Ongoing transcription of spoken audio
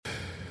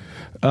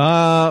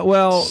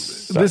Well,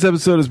 this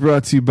episode is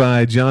brought to you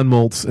by John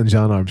Moltz and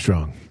John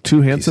Armstrong,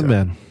 two handsome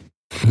men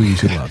who you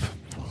should love.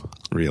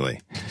 Really?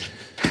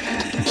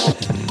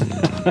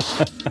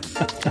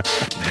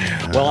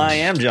 Well, I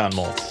am John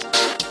Moltz.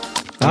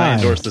 I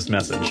endorse this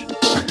message.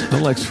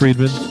 I'm Lex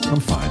Friedman. I'm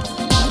fine.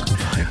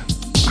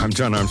 I'm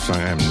John Armstrong.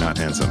 I am not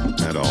handsome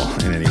at all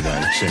in any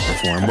way, shape, or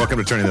form. Welcome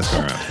to Turning This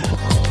Car Around.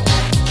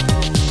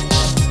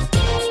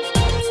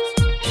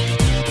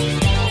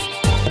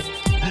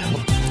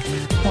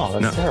 Oh,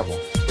 that's terrible.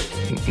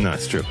 No,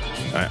 it's true.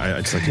 I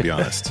just like to be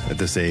honest. At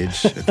this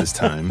age, at this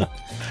time,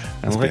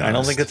 I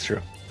don't think that's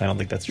true. I don't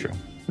think that's true.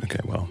 Okay,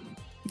 well,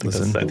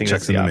 listen. I think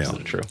checks that's the in the opposite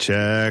mail. of true.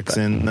 Checks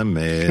in the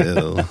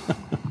mail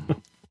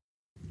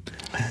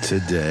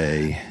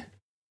today.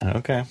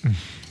 Okay.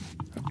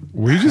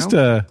 Were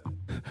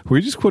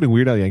you just quoting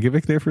Weird Al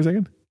Yankovic there for a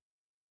second?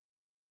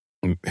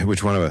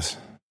 Which one of us?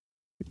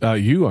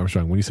 You,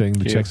 Armstrong. When you saying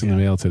the checks in the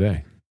mail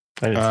today?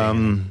 I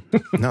didn't say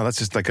No, that's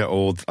just like an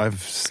old.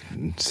 I've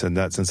said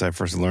that since I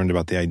first learned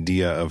about the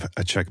idea of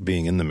a check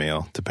being in the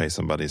mail to pay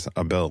somebody's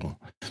a bill,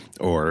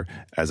 or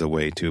as a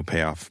way to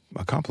pay off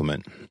a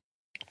compliment.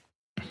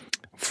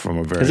 From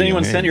a very Has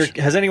anyone young age.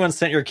 Has anyone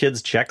sent your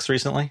kids checks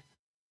recently?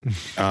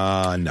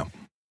 No.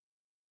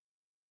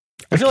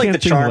 I feel like the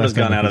can't think of charm the has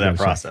last time gone I out of that got a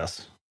check.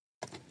 process.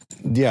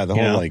 Yeah, the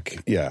You whole know?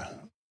 Like,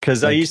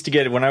 Because I used to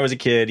get it when I was a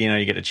kid. You know,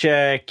 you get a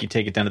check, you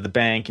take it down to the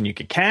bank, and you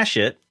could cash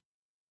it,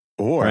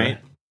 or right?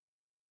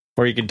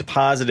 Or you could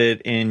deposit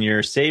it in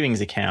your savings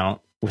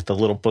account with the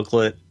little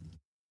booklet.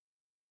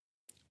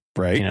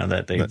 right. You know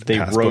that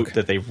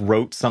The they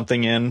wrote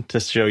something in to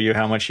show you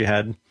how much you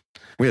had.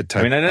 We had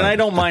I mean, and I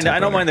don't mind. I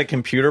don't typewriter. mind the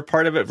computer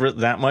part of it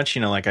that much.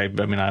 You know, like I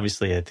mean,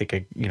 obviously, I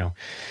think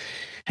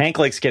Hank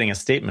likes getting a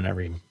statement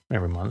every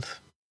month.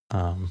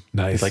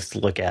 Nice. He likes to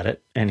look at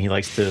it, and he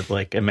likes to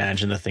like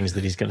imagine the things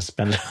that he's going to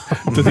spend.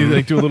 Does he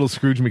like do a little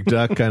Scrooge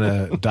McDuck kind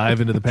of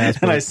dive into the past?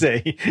 And I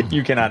say,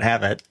 you cannot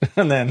have it.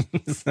 And then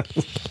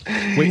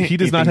Wait, he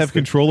does not have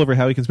control over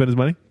how he can spend his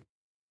money?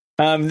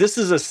 this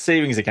is a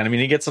savings account. I mean,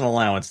 he gets an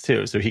allowance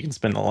too, so he can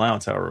spend an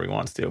allowance however he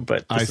wants to.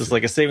 But this is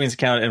like a savings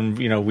account, and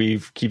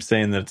we keep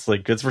saying that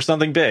it's for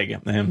something big,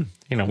 and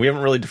we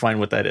haven't really defined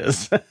what that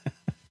is.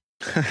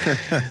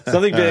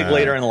 Something big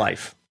later in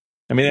life.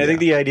 I mean, I think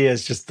the idea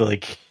is just to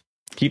like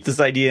keep this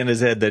idea in his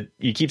head that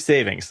you keep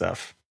saving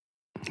stuff.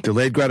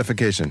 Delayed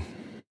gratification.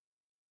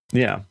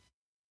 Yeah.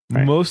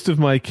 Right. Most of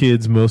my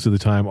kids, most of the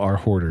time, are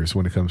hoarders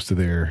when it comes to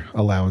their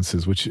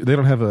allowances, which they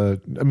don't have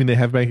they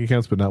have bank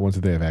accounts, but not ones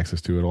that they have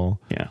access to at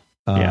all. Yeah.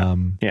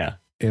 Yeah.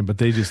 But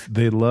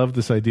they love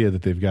this idea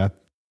that they've got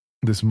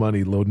this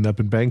money loading up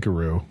in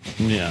Bankaroo.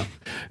 Yeah.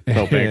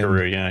 Oh,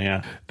 Bankaroo.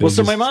 Yeah. Well,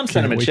 so my mom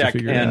sent him a check,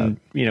 and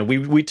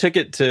we took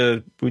it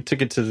to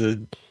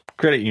the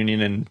credit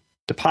union and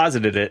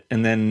deposited it,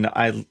 and then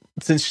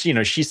since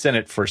she sent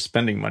it for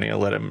spending money, I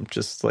let him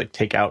just like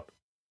take out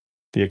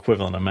the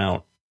equivalent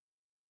amount.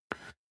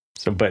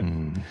 So,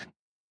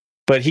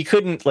 but he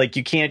couldn't, like,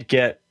 you can't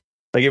get,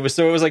 like, it was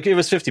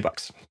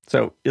 $50.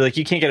 So, like,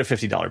 you can't get a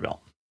 $50 bill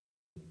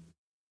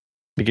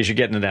because you're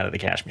getting it out of the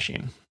cash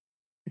machine.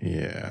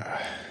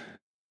 Yeah.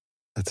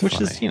 That's Which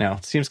funny.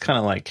 is, seems kind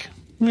of like,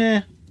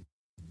 back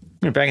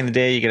in the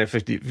day, you get a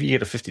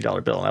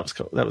 $50 bill, and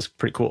that was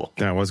pretty cool.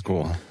 That was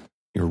cool.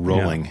 You're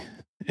rolling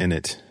in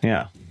it.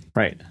 Yeah.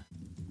 Right.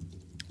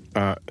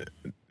 Do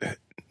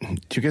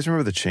you guys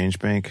remember the Change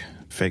Bank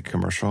fake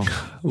commercial?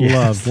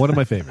 Love. One of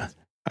my favorites.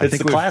 It's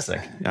the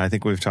classic. I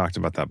think we've talked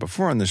about that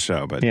before on the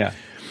show, but Yeah.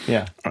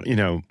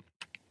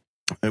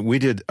 We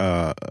did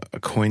a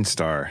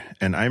Coinstar,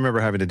 and I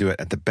remember having to do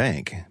it at the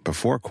bank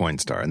before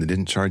Coinstar, and they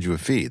didn't charge you a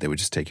fee. They would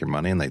just take your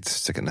money and they'd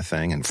stick it in a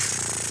thing, and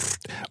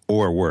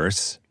or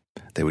worse,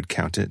 they would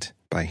count it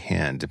by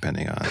hand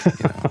depending on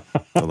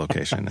the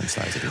location and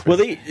size of it. Well,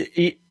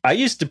 I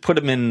used to put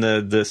them in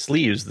the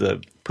sleeves,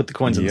 put the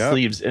coins in the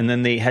sleeves, and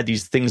then they had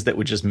these things that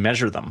would just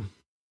measure them.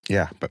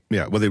 Yeah,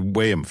 well, they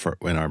weigh them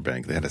in our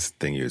bank. They had a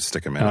thing you would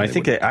stick them in. No, I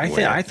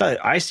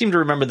seem to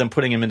remember them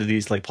putting them into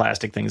these like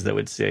plastic things that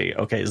would say,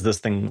 okay, is this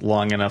thing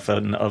long enough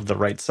and of the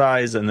right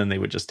size? And then they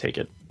would just take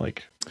it,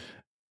 like,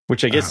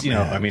 which I guess,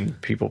 I mean,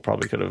 people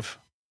probably could have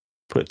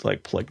put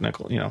like plug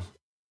nickel,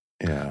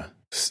 Yeah.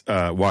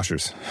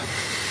 Washers.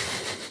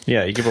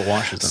 Yeah, you could put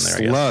washers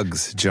in there.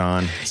 Slugs,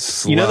 John.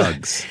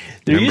 Slugs.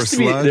 There Remember used to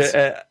be slugs?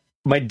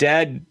 my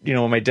dad.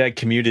 When my dad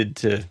commuted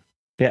to.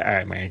 Yeah,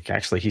 I mean,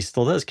 actually, he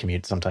still does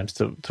commute sometimes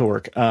to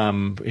work.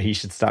 He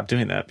should stop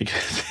doing that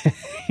because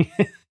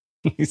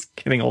he's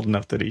getting old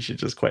enough that he should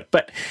just quit.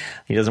 But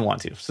he doesn't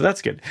want to, so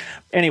that's good.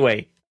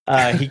 Anyway,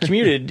 he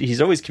commuted.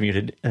 He's always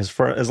commuted as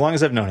long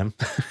as I've known him,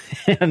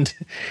 and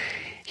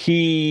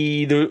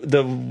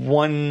the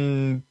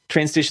one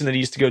train station that he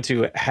used to go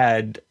to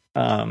had.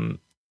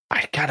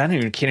 Can't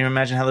even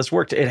imagine how this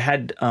worked. It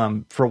had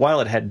for a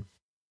while. It had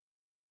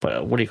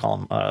what do you call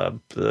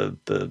them?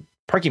 The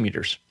parking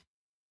meters.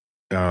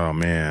 Oh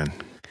man.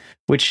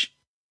 Which,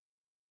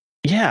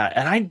 yeah,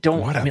 and I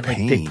don't. What a I mean,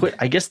 pain.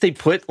 like they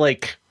put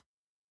like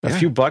a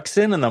few bucks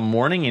in the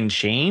morning and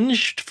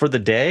changed for the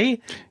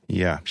day.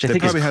 Yeah. Which I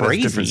think is crazy. Had a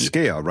different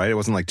scale, right? It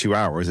wasn't like 2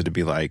 hours. It'd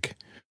be like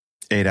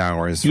 8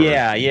 hours.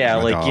 Like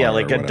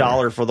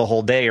 $1 for the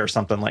whole day or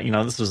something. Like,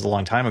 this was a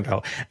long time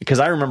ago, because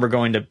I remember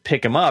going to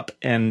pick him up,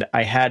 and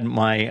I had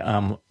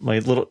my my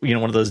little,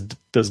 one of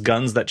those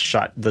guns that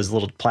shot those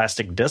little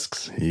plastic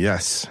discs.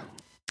 Yes.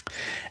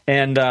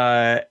 And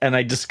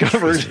I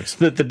discovered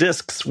that the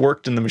discs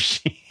worked in the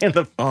machine, in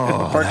the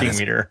parking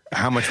meter.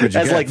 How much would you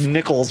get? As like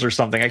nickels or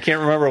something. I can't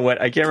remember what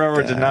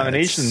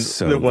denomination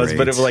it was,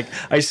 but it was like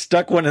I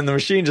stuck one in the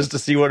machine just to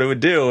see what it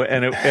would do,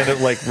 and it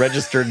like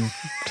registered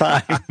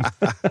time.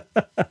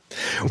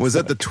 Was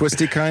that the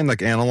twisty kind,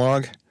 like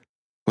analog,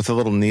 with a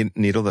little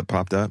needle that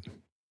popped up?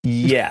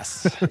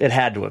 Yes, it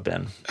had to have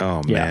been.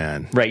 Oh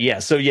man! Right? Yeah.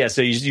 So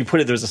you put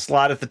it. There's a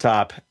slot at the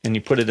top, and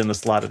you put it in the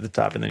slot at the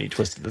top, and then you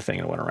twisted the thing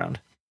and it went around.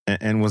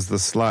 And was the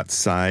slot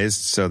sized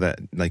so that,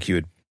 like, you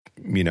would,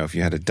 if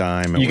you had a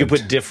dime, you could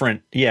put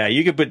different. Yeah,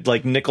 you could put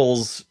like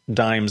nickels,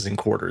 dimes, and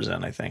quarters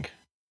in, I think.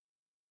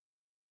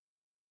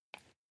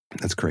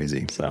 That's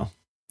crazy. So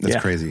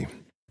that's crazy.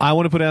 I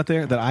want to put out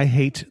there that I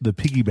hate the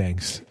piggy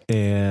banks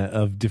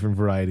of different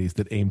varieties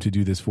that aim to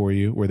do this for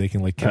you, where they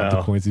can like count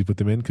the coins you put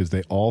them in, because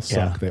they all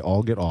suck, they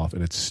all get off,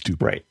 and it's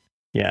stupid. Right.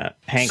 Yeah,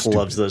 Hank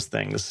loves those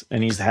things,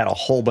 and he's had a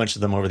whole bunch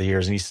of them over the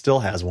years, and he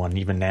still has one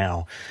even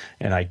now,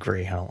 and I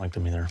agree. I don't like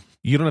them either.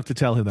 You don't have to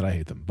tell him that I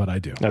hate them, but I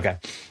do. Okay,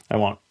 I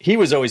won't. He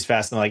was always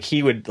fascinated. Like,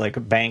 he would, like, a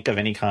bank of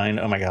any kind.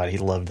 Oh, my God, he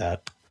loved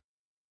that.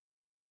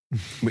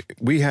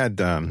 We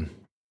had,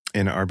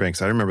 in our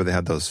banks, I remember they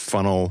had those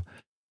funnel,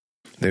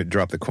 they would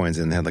drop the coins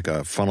in, they had like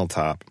a funnel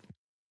top,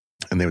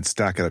 and they would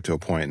stack it up to a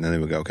point, and then they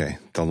would go, okay,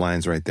 the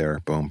line's right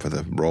there, boom, for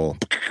the roll.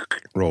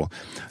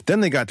 Then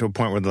they got to a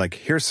point where they're like,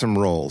 here's some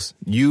rolls.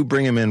 You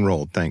bring them in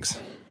rolled, thanks.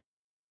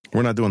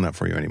 We're not doing that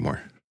for you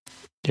anymore.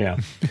 Yeah.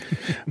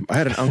 I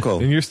had an uncle.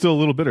 And you're still a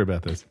little bitter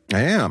about this.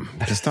 I am.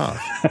 Pissed off.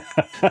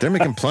 They're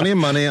making plenty of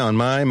money on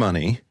my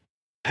money.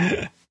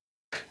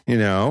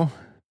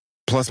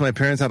 Plus my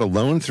parents had a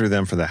loan through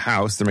them for the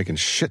house. They're making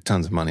shit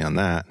tons of money on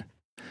that.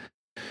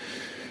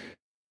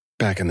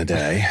 Back in the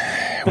day,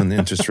 when the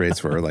interest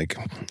rates were like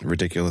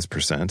ridiculous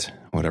percent,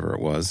 whatever it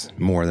was,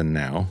 more than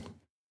now.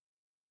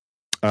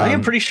 I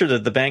am pretty sure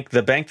that the bank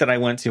that I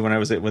went to when I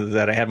was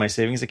that I had my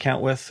savings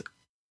account with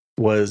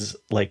was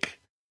like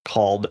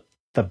called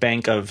the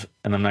Bank of,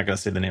 and I'm not going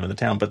to say the name of the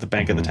town, but the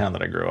Bank of the town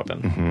that I grew up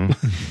in.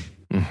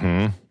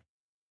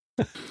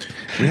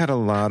 We had a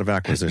lot of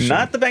acquisition.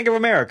 Not the Bank of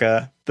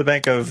America, the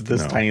bank of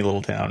this tiny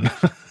little town.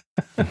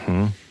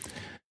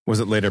 Was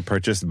it later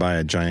purchased by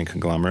a giant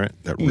conglomerate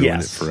that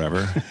ruined it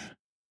forever?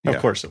 Of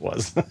course it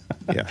was.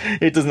 Yeah,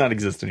 it does not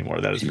exist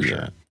anymore. That is for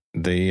sure.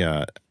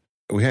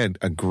 We had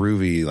a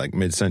groovy, like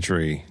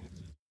mid-century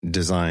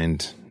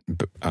designed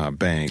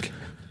bank,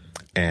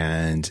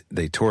 and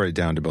they tore it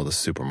down to build a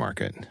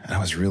supermarket. And I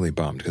was really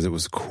bummed because it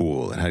was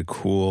cool. It had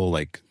cool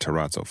like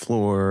terrazzo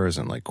floors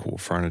and like cool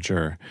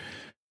furniture.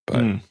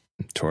 But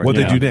what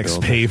they do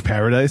next? Pave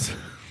paradise?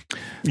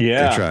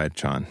 Yeah, they tried,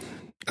 John.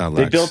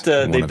 They built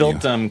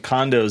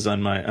condos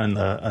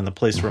on the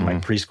place where my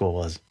preschool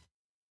was.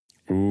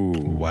 Ooh,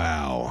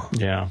 wow.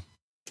 Yeah.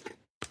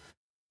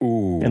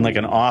 Ooh. In like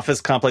an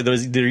office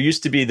complex. There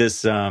used to be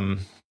this in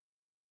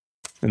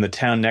the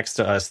town next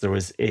to us. There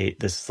was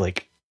this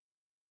like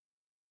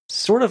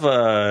sort of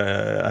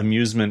a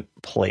amusement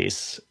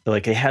place.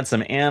 Like, they had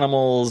some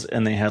animals,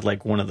 and they had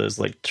like one of those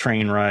like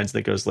train rides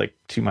that goes like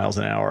 2 miles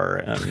an hour,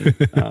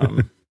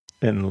 and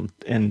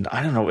and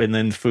I don't know, and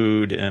then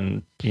food,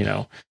 and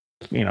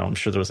I'm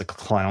sure there was a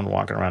clown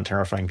walking around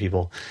terrifying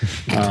people.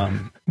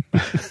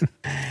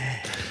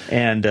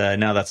 And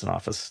now that's an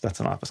office. That's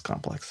an office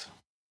complex.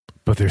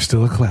 But there's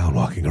still a clown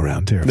walking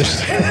around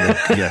terrifying.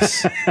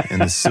 Yes, in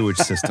the sewage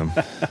system.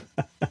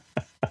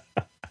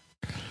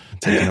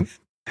 Taking up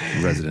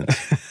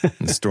residents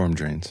and storm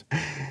drains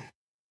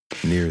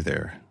near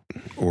there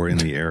or in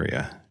the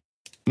area.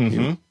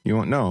 You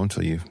won't know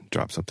until you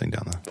drop something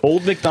down the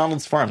Old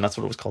McDonald's Farm. That's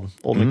what it was called.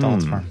 Old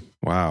McDonald's Farm.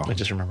 Wow. I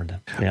just remembered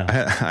that.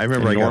 Yeah. I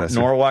remember in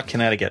Norwalk,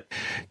 Connecticut.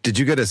 Did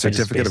you get a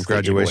certificate of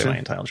graduation? My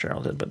entire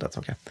childhood, but that's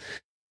okay.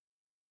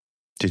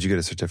 Did you get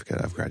a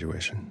certificate of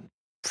graduation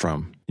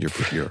from your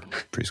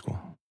preschool?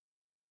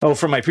 Oh,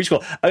 from my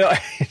preschool.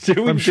 Did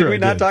we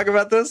not talk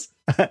about this?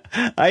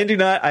 I do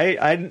not.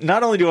 I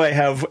not only do I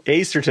have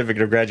a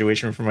certificate of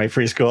graduation from my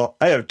preschool,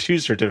 I have 2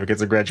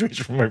 certificates of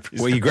graduation from my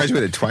preschool. Well, you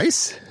graduated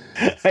twice?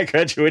 I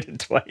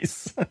graduated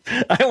twice.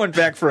 I went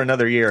back for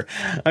another year.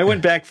 I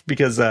went back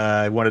because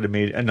I wanted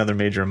another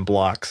major in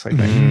blocks, I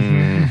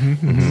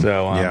think.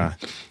 So, no,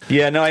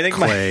 I think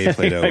my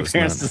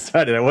parents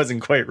decided I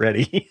wasn't quite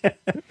ready.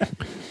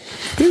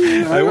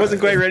 I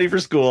wasn't quite ready for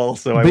school,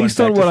 so I based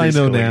went back on what I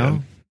know again.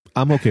 now,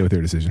 I'm okay with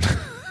their decision.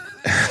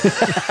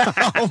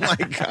 Oh my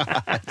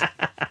God.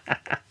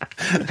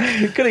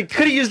 Could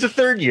have used a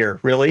third year,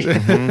 really.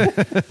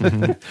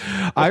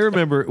 I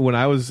remember when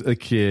I was a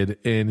kid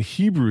in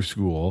Hebrew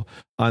school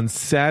on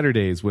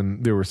Saturdays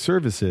when there were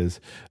services,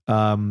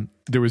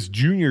 there was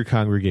junior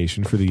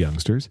congregation for the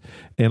youngsters,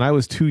 and I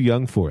was too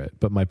young for it,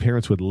 but my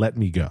parents would let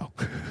me go.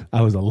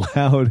 I was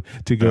allowed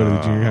to go to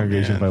the junior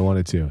congregation if I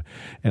wanted to,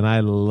 and I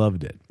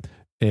loved it.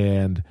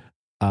 And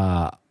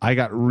I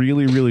got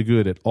really, really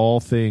good at all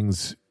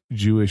things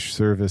Jewish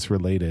service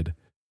related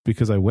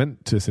because I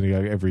went to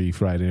synagogue every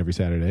Friday and every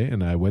Saturday,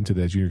 and I went to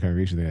that junior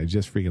congregation thing. I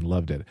just freaking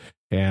loved it.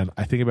 And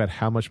I think about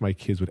how much my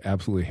kids would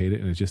absolutely hate it,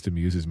 and it just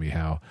amuses me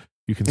how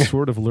you can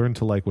sort of learn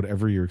to like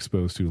whatever you're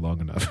exposed to long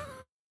enough.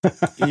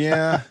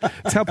 Yeah.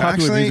 It's how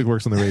popular music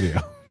works on the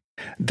radio.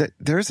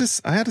 There's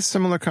this, I had a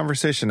similar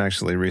conversation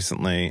actually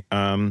recently.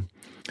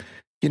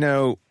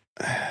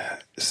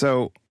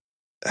 So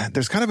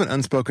there's kind of an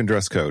unspoken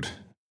dress code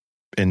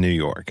in New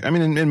York. I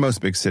mean, in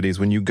most big cities,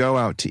 when you go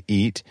out to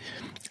eat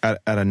at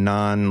a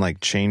non like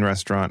chain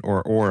restaurant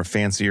or a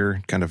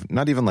fancier kind of,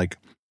 not even like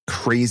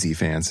crazy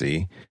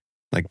fancy,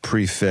 like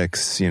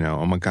prefix,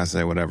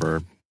 omakase,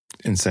 whatever,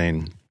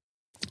 insane.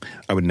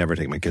 I would never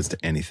take my kids to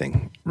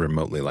anything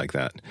remotely like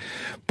that.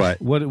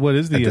 But what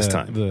is the this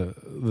time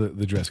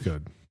the dress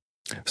code?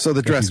 So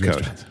the dress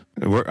code.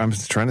 I'm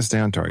trying to stay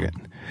on target.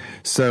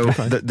 So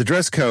the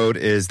dress code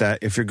is that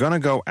if you're going to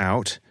go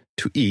out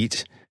to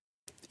eat,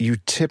 you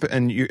tip,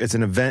 and it's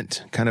an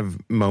event kind of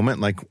moment,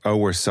 like, oh,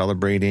 we're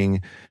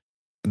celebrating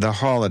the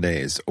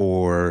holidays,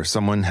 or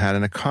someone had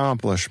an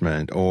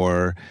accomplishment,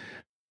 or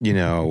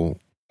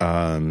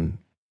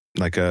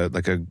like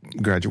a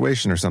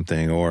graduation or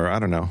something, or I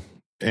don't know,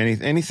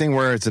 anything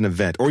where it's an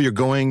event, or you're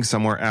going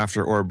somewhere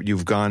after, or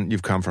you've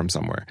come from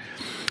somewhere.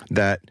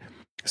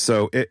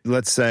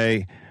 Let's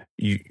say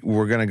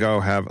we're going to go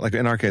have, like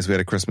in our case, we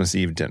had a Christmas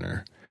Eve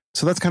dinner.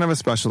 So that's kind of a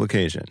special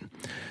occasion.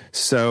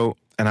 So,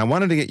 and I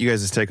wanted to get you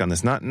guys' take on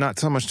this, not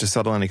so much to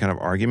settle any kind of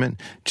argument,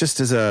 just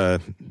as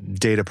a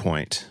data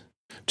point.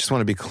 Just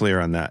want to be clear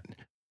on that.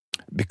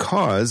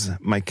 Because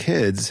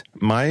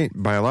my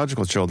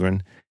biological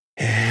children,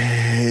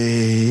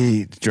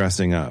 hate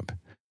dressing up,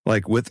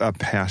 like with a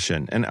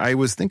passion. And I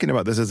was thinking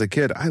about this as a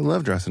kid. I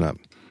love dressing up.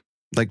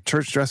 Like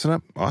church dressing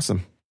up,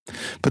 awesome.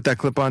 Put that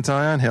clip-on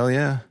tie on, hell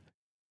yeah.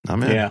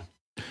 I'm in. Yeah.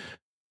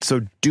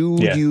 So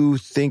you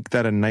think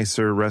that a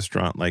nicer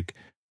restaurant, like,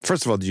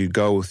 first of all, do you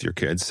go with your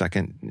kids?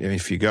 Second,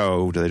 if you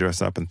go, do they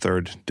dress up? And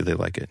third, do they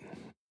like it?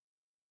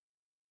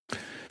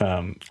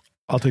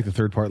 I'll take the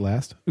third part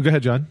last. Go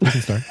ahead, John. You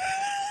can start.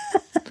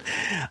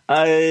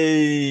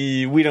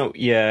 We don't.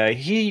 Yeah,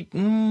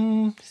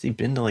 has he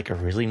been to like a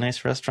really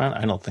nice restaurant?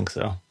 I don't think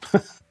so.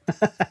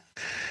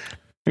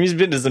 He's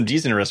been to some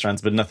decent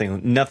restaurants, but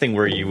nothing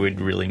where you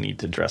would really need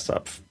to dress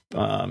up.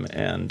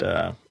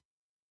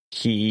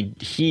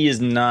 He is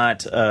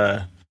not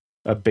a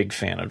big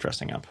fan of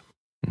dressing up.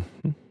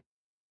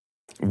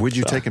 Mm-hmm. Would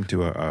you take him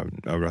to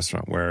a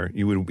restaurant where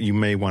you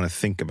may want to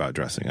think about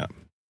dressing up?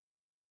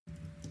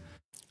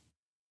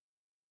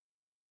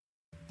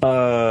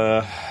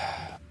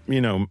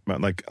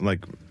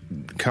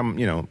 Come,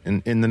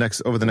 in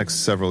over the next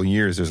several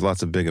years, there's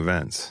lots of big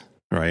events,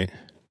 right?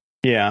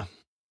 Yeah,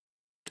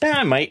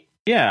 I might.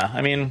 Yeah,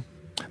 I mean,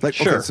 like,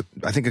 sure. Okay, so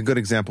I think a good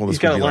example. He's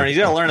got to learn. He's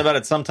got to learn about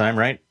it sometime,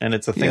 right? And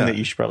it's a thing that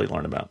you should probably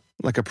learn about,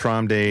 like a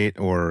prom date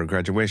or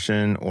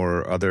graduation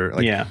or other.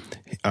 Like, yeah.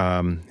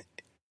 I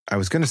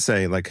was going to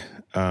say like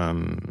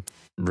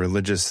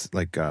religious,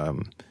 like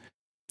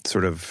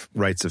sort of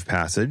rites of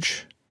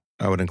passage.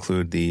 I would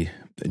include the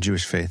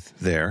Jewish faith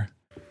there.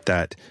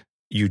 That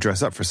you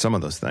dress up for some of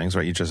those things,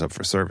 right? You dress up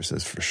for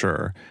services for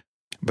sure,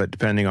 but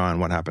depending on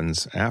what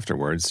happens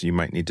afterwards, you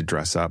might need to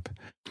dress up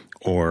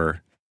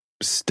or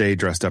stay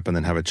dressed up and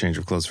then have a change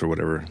of clothes for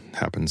whatever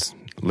happens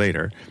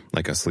later,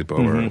 like a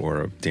sleepover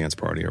or a dance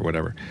party or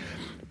whatever.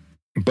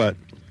 But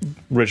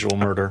ritual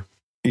murder.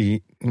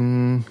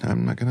 I'm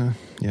not gonna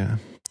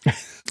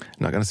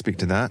speak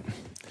to that.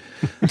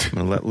 I'm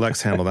gonna let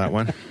Lex handle that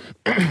one.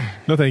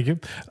 No, thank you.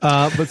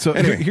 But so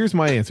anyway, here's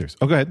my answers.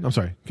 Oh, go ahead. I'm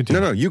sorry.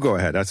 Continue. No, you go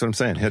ahead. That's what I'm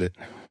saying. Hit it.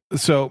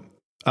 So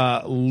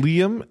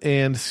Liam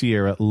and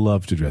Sierra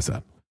love to dress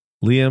up.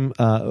 Liam,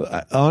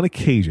 on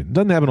occasion,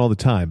 doesn't happen all the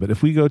time, but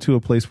if we go to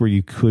a place where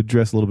you could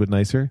dress a little bit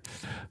nicer,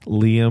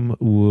 Liam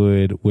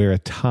would wear a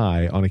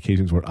tie on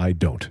occasions where I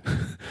don't.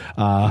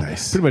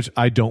 Nice. Pretty much,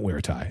 I don't wear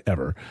a tie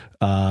ever.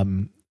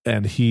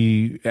 And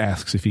he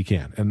asks if he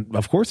can, and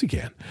of course he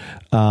can.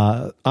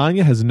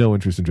 Anya has no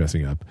interest in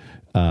dressing up.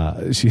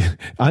 Anya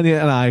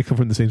and I come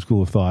from the same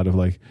school of thought of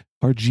like,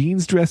 are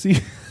jeans dressy?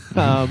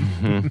 But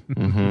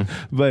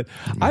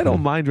I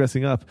don't mind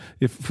dressing up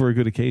for a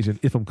good occasion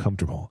if I'm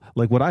comfortable.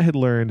 Like what I had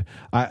learned,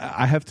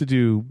 I have to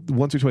do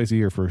once or twice a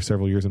year for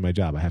several years in my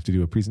job. I have to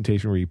do a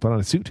presentation where you put on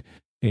a suit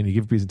and you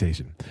give a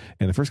presentation.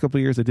 And the first couple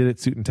of years I did it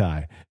suit and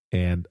tie.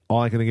 And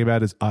all I can think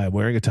about is I am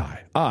wearing a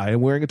tie.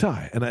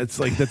 And it's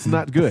like, that's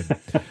not good.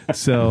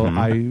 So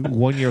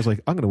one year I was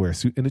like, I'm going to wear a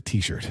suit and a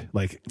t-shirt.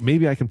 Like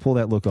maybe I can pull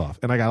that look off.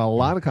 And I got a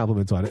lot of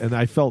compliments on it. And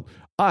I felt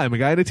I'm a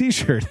guy in a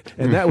t-shirt.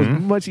 And that was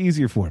much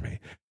easier for me.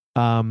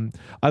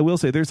 I will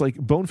say there's like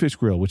Bonefish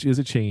Grill, which is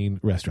a chain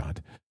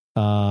restaurant.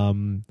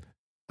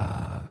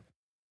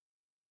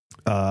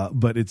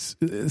 But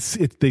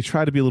they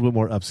try to be a little bit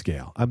more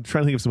upscale. I'm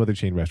trying to think of some other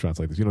chain restaurants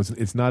like this. You know,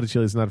 it's not a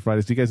Chili's, it's not a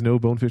Fridays. Do you guys know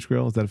Bonefish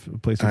Grill? Is that a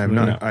place? I have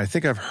not. I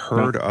think I've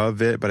heard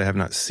of it, but I have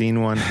not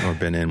seen one or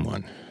been in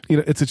one. You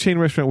know, it's a chain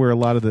restaurant where a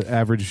lot of the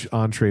average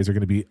entrees are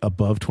going to be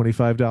above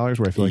 $25,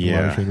 where I feel like a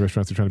lot of chain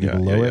restaurants are trying to be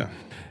below it.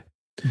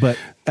 But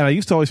and I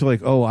used to always feel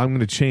like, oh, I'm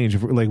going to change.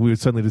 Like we would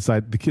suddenly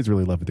decide. The kids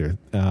really love it there.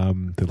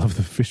 They love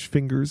the fish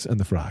fingers and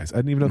the fries. I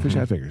didn't even know fish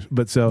had fingers.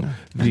 But so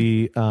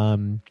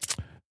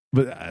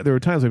but there were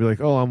times I'd be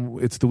like, oh,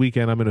 it's the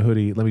weekend. I'm in a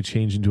hoodie. Let me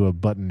change into a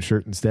button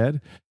shirt instead.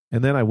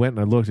 And then I went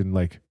and I looked and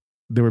like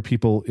there were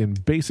people in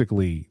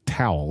basically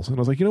towels. And I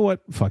was like, you know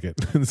what? Fuck it.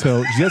 And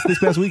so just this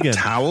past weekend,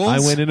 towels? I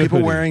went in a people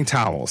hoodie. Wearing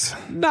towels.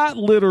 Not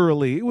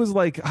literally. It was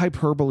like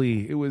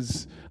hyperbole. I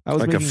was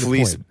like a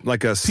fleece,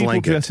 like a people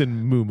slanket. Dressed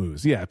in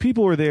muumuus. Yeah.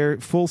 People were there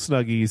full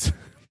Snuggies.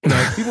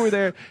 No, people were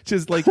there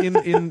just like in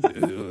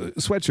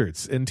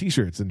sweatshirts and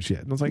t-shirts and shit.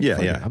 And I was like,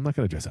 I'm not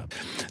going to dress up.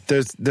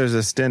 There's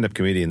a stand-up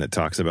comedian that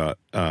talks about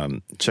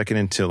checking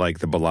into like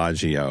the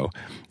Bellagio,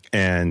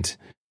 and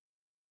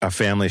a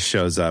family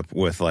shows up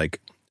with like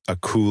a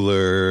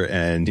cooler,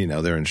 and you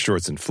know they're in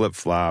shorts and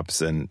flip-flops,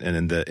 and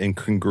in the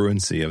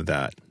incongruency of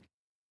that.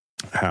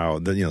 How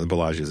the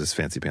Bellagio is this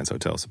fancy pants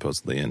hotel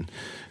supposedly, and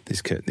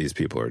these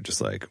people are just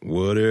like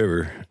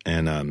whatever.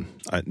 And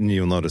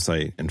you'll notice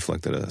I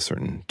inflected a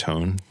certain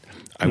tone.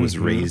 I was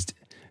raised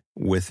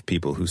with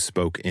people who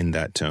spoke in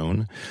that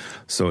tone,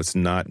 so it's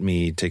not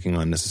me taking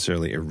on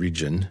necessarily a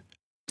region,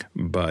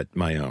 but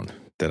my own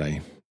that I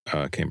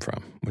came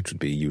from, which would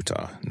be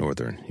Utah,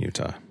 northern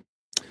Utah.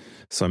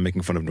 So I'm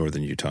making fun of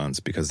northern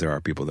Utahns because there are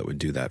people that would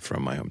do that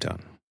from my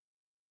hometown.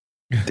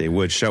 They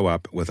would show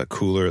up with a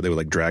cooler. They would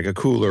like drag a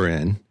cooler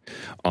in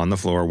on the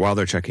floor while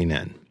they're checking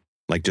in.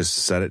 Like just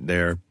set it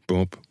there,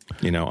 boom,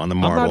 on the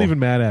marble. I'm not even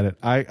mad at it.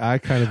 I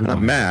kind of I'm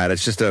not mad.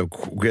 It's just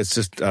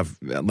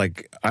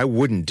like I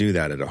wouldn't do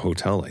that at a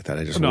hotel like that.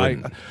 I just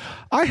wouldn't.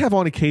 I have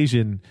on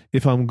occasion,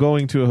 if I'm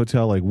going to a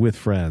hotel like with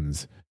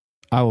friends,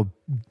 I will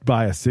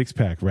buy a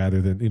 6-pack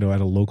rather than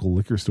at a local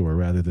liquor store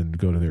rather than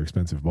go to their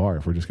expensive bar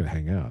if we're just going to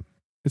hang out.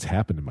 It's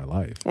happened in my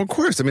life. Well, of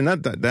course. I mean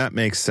that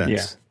makes sense.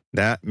 Yeah.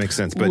 That makes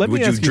sense. But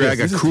would you drag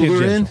a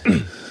cooler in?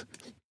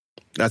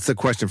 That's the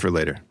question for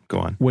later. Go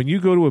on. When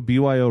you go to a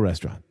BYO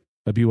restaurant,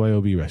 a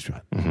BYOB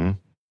restaurant,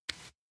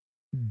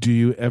 do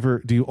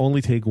you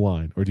only take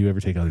wine or do you ever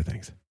take other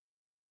things?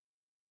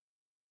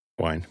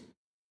 Wine.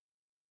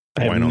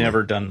 I have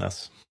never done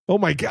this. Oh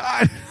my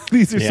God.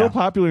 These are so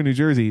popular in New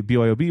Jersey,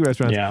 BYOB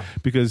restaurants,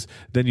 because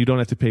then you don't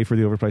have to pay for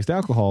the overpriced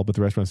alcohol, but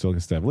the restaurant still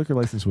gets to have a liquor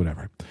license,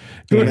 whatever.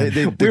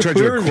 They charge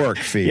you a cork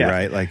fee,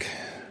 right? Like,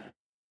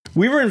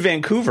 we were in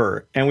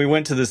Vancouver and we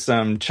went to this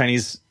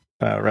Chinese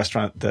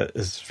restaurant that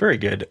is very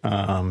good,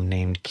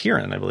 named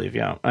Kirin, I believe.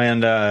 Yeah.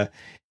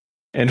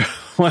 And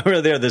while we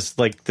were there,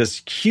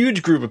 this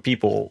huge group of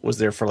people was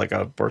there for like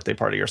a birthday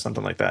party or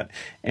something like that.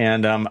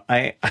 And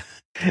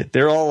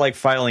they're all like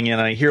filing in.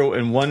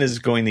 And one is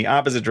going the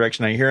opposite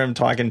direction. I hear him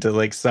talking to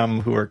like some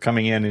who are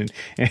coming in,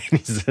 and he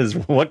says,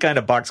 "What kind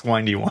of boxed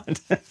wine do you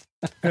want?"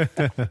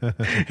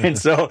 And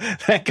so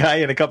that guy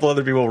and a couple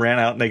other people ran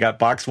out and they got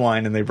boxed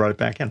wine and they brought it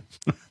back in.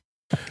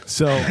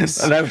 So,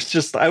 and I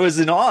was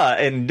in awe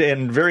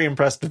and very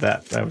impressed with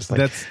that. I was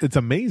like, it's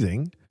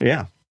amazing.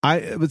 Yeah.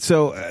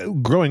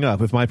 Growing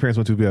up, if my parents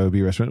went to a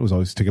BYOB restaurant, it was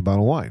always take a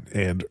bottle of wine.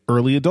 And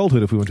early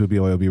adulthood, if we went to a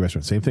BYOB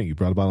restaurant, same thing. You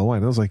brought a bottle of wine.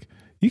 And I was like,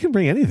 you can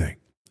bring anything.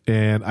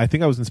 And I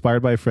think I was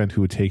inspired by a friend who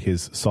would take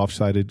his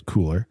soft-sided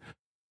cooler,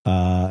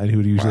 and he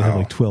would usually have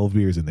like 12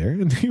 beers in there,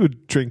 and he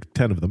would drink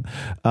 10 of them.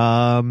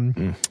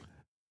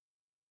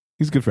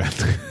 He's a good friend.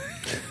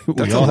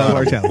 That's all have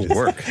our challenges.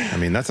 Work. I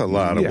mean, that's a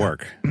lot of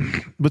work.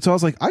 But so I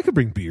was like, I could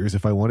bring beers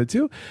if I wanted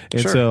to.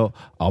 And so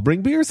I'll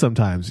bring beers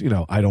sometimes.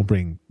 I don't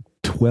bring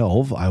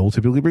 12. I will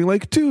typically bring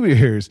like 2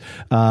 beers.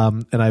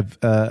 And I've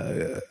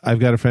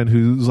got a friend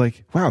who's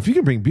like, wow, if you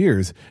can bring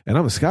beers and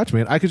I'm a Scotch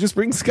man, I could just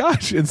bring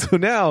Scotch. And so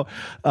now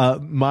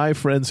my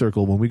friend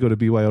circle, when we go to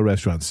BYO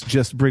restaurants,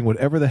 just bring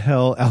whatever the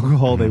hell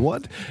alcohol they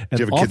want. And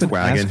do you have a kid's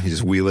wagon? You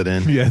just wheel it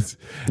in? Yes.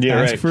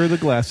 Ask for the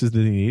glasses that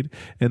they need.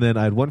 And then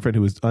I had one friend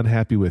who was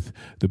unhappy with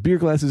the beer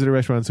glasses at a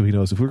restaurant. So he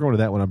knows if we're going to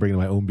that one, I'm bringing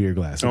my own beer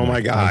glass. Oh my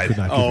God.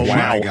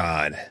 My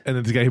God. And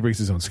then the guy who brings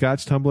his own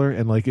Scotch tumbler,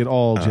 and like it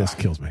all just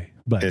kills me.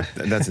 But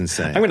that's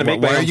insane. I'm going to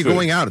make Why are you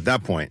going out at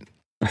that point?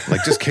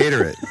 Like, just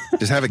cater it.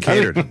 Just have it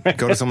catered.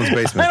 Go to someone's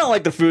basement. I don't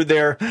like the food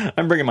there.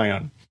 I'm bringing my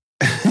own.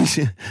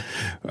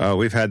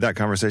 We've had that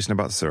conversation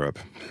about syrup.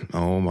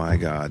 Oh my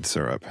God,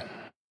 syrup.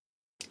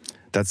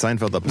 That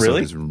Seinfeld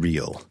episode is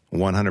real.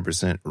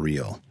 100%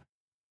 real.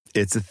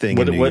 It's a thing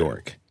in New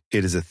York.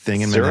 It is a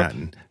thing in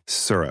Manhattan.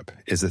 Syrup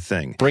is a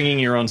thing. Bringing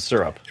your own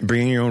syrup.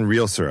 Bringing your own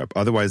real syrup.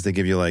 Otherwise, they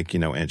give you like,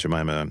 Aunt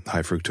Jemima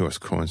high fructose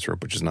corn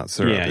syrup, which is not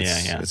syrup.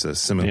 It's a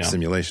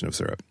simulation of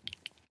syrup.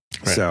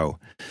 Right. So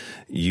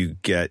you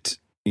get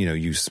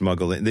you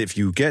smuggle it. If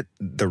you get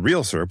the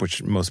real syrup,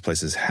 which most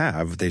places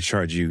have, they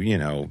charge you,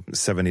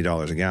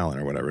 $70 a gallon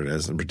or whatever it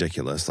is.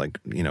 Ridiculous.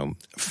 Like,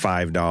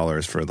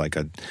 $5 for like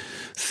a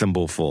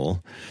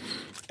thimbleful.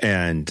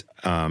 And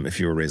if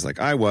you were raised like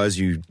I was,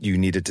 you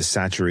needed to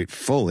saturate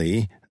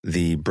fully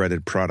the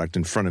breaded product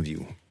in front of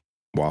you,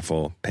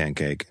 waffle,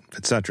 pancake,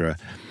 etc.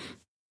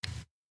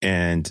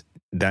 And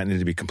that needed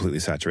to be completely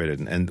saturated.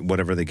 And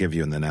whatever they give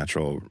you in the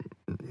natural,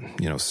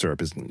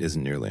 syrup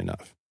isn't nearly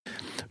enough.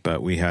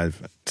 But we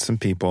have some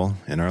people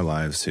in our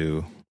lives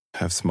who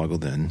have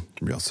smuggled in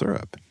real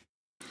syrup.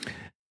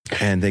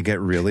 And they get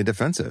really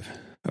defensive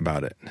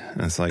about it.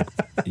 And it's like,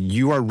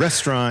 you are a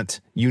restaurant,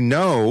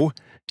 you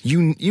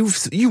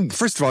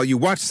first of all, you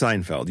watch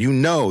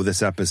Seinfeld,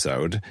 this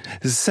episode.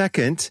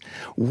 Second,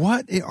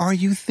 what are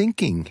you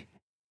thinking?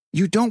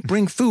 You don't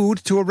bring food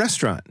to a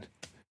restaurant.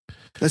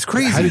 That's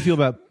crazy. How do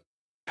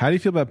you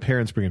feel about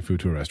parents bringing food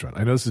to a restaurant?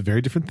 I know this is a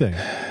very different thing,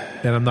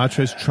 and I'm not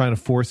just trying to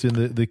force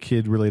in the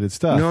kid related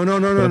stuff.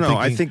 No.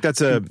 I think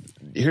that's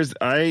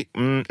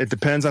it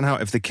depends on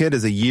if the kid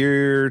is a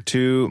year or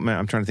two. Man,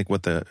 I'm trying to think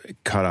what the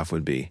cutoff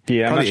would be.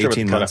 Yeah, I'm not sure what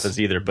the cutoff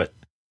is either, but.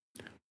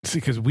 See,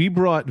 because we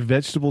brought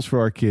vegetables for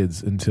our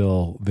kids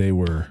until they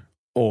were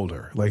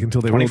older, like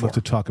until they were old enough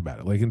to talk about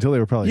it, like until they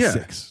were probably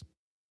 6.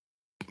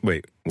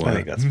 Wait, what? I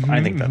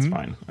think that's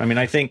fine. I mean,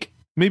 I think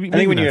maybe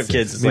when you have 6,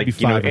 kids, it's like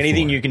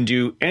anything you can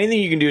do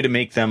to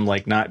make them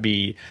like not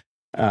be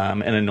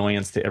an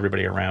annoyance to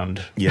everybody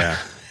around. Yeah.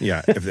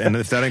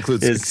 If that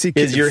includes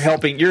is you're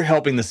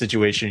helping the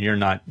situation. You're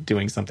not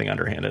doing something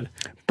underhanded.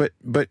 But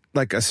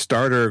like a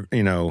starter,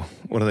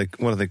 what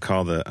do they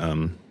call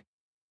the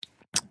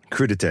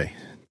crudité?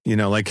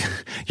 Like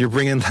you're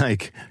bringing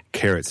like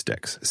carrot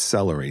sticks,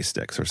 celery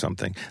sticks or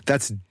something.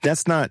 That's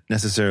not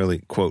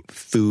necessarily, quote,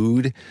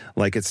 food.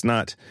 Like you're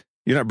not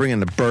bringing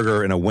the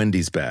burger in a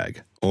Wendy's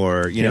bag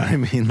or, you know what I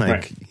mean?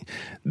 Like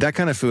that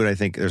kind of food, I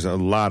think there's a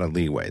lot of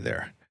leeway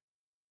there.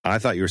 I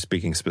thought you were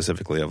speaking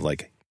specifically of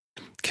like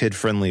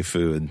kid-friendly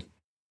food,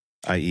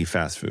 i.e.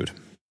 fast food.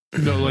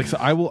 No, like so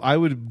I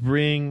would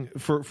bring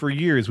for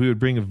years we would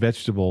bring a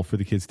vegetable for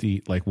the kids to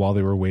eat like while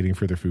they were waiting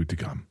for their food to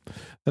come.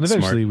 And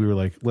eventually we were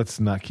like, let's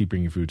not keep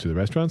bringing food to the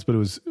restaurants, but it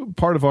was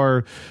part of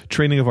our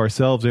training of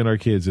ourselves and our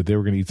kids that they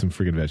were going to eat some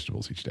friggin'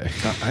 vegetables each day.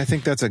 I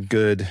think that's a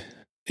good,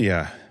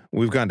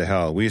 we've gone to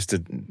hell. We used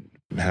to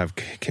have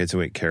kids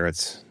who ate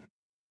carrots.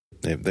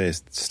 They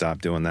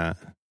stopped doing that.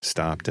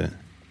 Stopped it.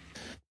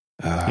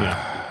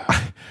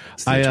 I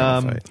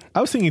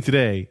was thinking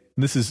today,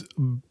 and this is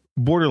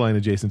borderline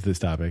adjacent to this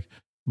topic.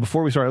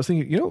 Before we start, I was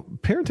thinking,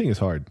 parenting is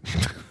hard.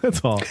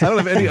 That's all. I don't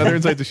have any other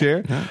insight to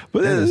share,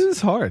 but it is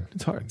hard.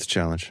 It's hard. It's a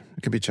challenge.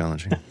 It could be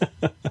challenging.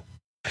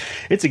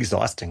 It's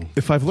exhausting.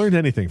 If I've learned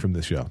anything from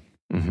this show,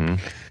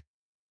 kids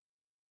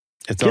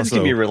also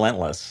can be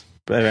relentless.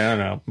 But I don't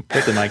know,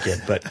 particularly my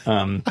kid. But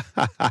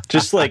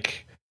just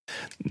like,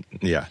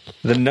 the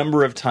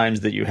number of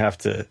times that you have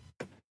to,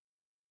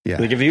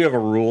 like if you have a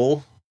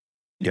rule,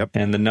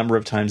 and the number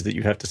of times that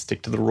you have to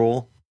stick to the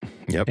rule,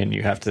 and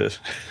you have to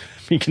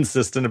be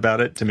consistent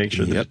about it to make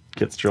sure that it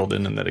gets drilled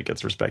in and that it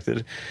gets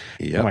respected.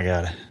 Oh my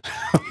God.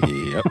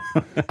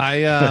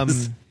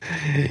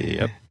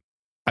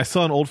 I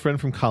saw an old friend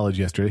from college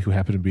yesterday who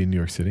happened to be in New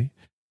York City,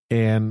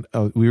 and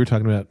we were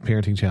talking about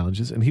parenting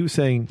challenges, and he was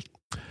saying,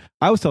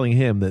 I was telling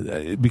him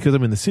that because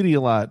I'm in the city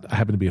a lot, I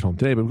happen to be at home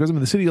today, but because I'm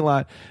in the city a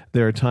lot,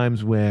 there are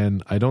times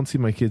when I don't see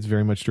my kids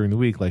very much during the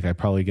week. Like I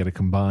probably get a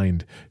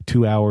combined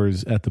 2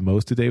 hours at the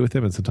most a day with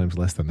them, and sometimes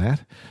less than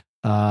that.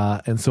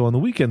 And so on the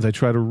weekends, I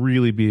try to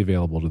really be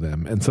available to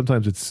them. And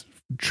sometimes it's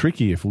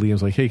tricky if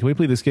Liam's like, hey, can we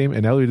play this game?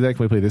 And now we do that.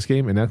 Can we play this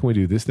game? And now can we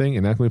do this thing?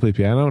 And now can we play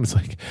piano? And it's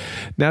like,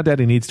 now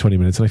daddy needs 20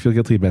 minutes. And I feel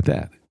guilty about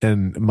that.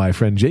 And my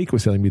friend Jake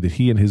was telling me that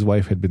he and his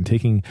wife had been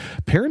taking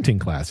parenting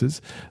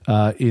classes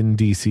in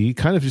DC,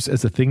 kind of just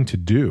as a thing to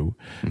do.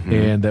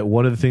 And that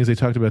one of the things they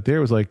talked about there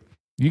was like,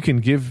 you can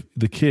give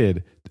the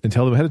kid and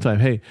tell them ahead of time,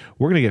 hey,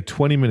 we're going to get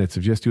 20 minutes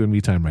of just you and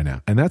me time right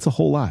now. And that's a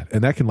whole lot.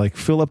 And that can like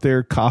fill up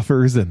their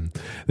coffers and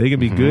they can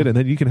be good. And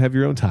then you can have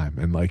your own time.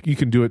 And like, you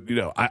can do it.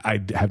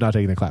 I have not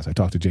taken the class. I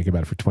talked to Jake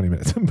about it for 20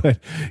 minutes, but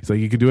he's like,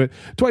 you can do it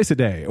twice a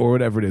day or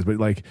whatever it is. But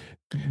like,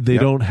 they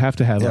don't have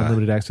to have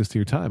unlimited access to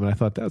your time. And I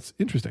thought that's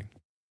interesting.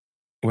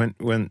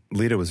 When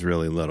Lita was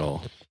really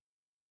little,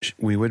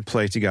 we would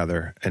play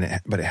together,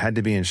 but it had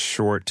to be in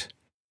short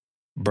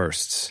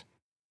bursts.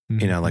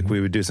 Like we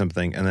would do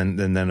something and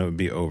then it would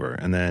be over.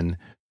 And then,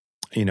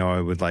 I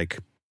would like,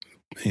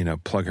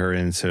 plug her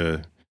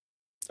into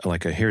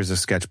like here's a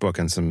sketchbook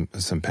and some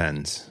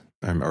pens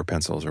or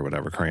pencils or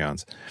whatever,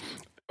 crayons.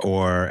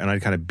 And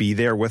I'd kind of be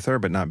there with her,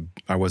 but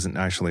I wasn't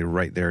actually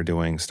right there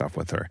doing stuff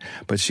with her.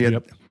 But she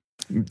had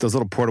those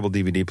little portable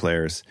DVD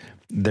players.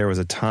 There was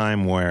a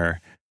time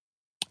where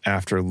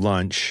after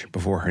lunch,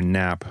 before her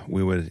nap,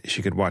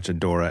 she could watch a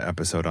Dora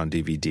episode on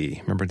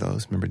DVD. Remember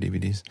those? Remember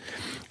DVDs?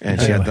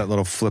 And she had that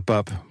little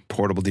flip-up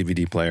portable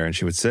DVD player, and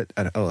she would sit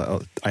at.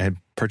 I had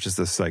purchased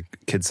this like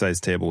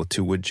kid-sized table with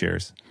 2 wood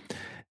chairs,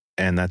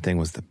 And that thing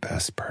was the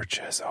best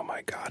purchase. Oh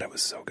my God, it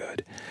was so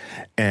good.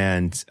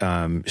 And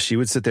she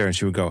would sit there and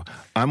she would go,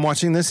 I'm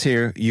watching this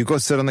here. You go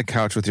sit on the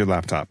couch with your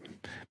laptop.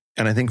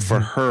 And I think for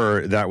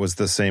her, that was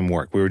the same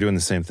work. We were doing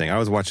the same thing. I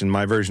was watching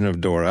my version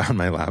of Dora on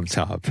my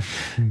laptop,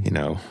 you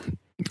know,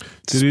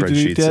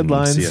 spreadsheets and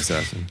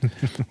CSS. And,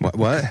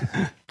 what?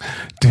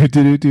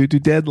 Do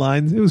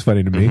deadlines. It was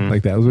funny to me.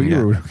 Like that was what you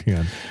were working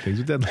on. Things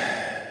with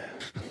deadlines.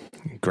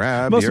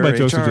 Grab Most your of my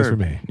jokes HR. are just for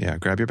me. Yeah,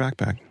 grab your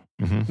backpack.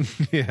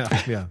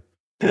 Yeah.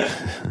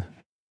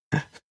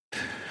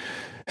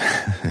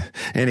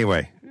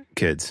 Anyway,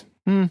 kids.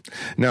 No,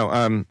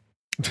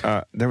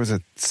 there was a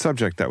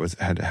subject that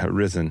had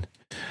arisen,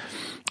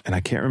 and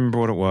I can't remember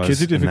what it was.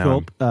 Kids are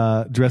difficult.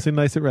 Dressing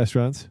nice at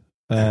restaurants.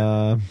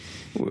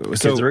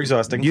 Kids are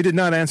exhausting. You did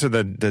not answer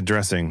the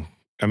dressing.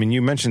 I mean,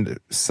 you mentioned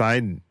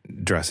side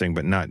dressing,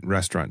 but not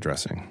restaurant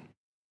dressing,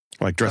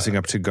 like dressing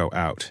up to go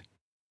out.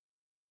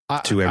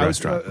 To a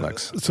restaurant,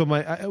 Lex. So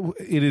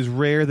it is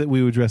rare that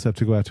we would dress up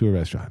to go out to a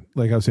restaurant.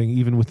 Like I was saying,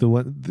 even with the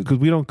one, because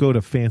we don't go to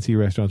fancy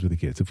restaurants with the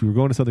kids. If we were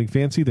going to something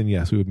fancy, then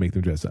yes, we would make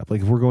them dress up. Like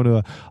if we're going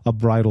to a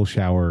bridal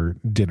shower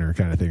dinner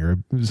kind of thing or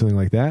something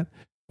like that,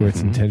 where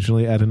it's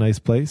intentionally at a nice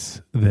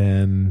place,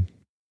 then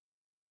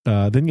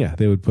yeah,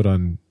 they would put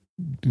on.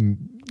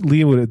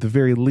 Liam would at the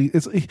very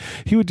least,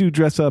 he would do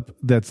dress up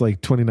that's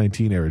like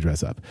 2019 era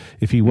dress up.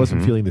 If he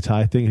wasn't feeling the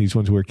tie thing and he just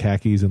wanted to wear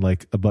khakis and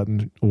like a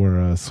button or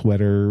a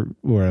sweater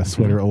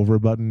over a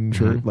button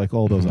shirt, like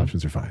all those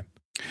options are fine.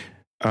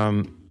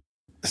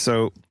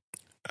 So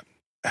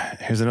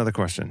here's another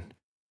question.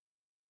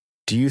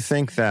 Do you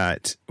think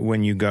that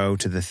when you go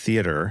to the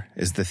theater,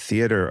 is the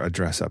theater a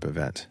dress up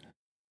event?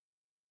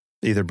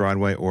 Either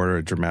Broadway or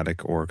a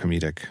dramatic or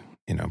comedic,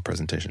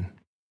 presentation?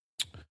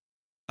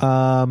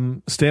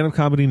 Stand-up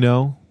comedy,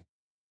 no.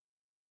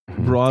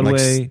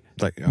 Broadway,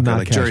 like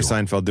Jerry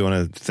Seinfeld doing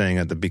a thing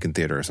at the Beacon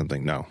Theater or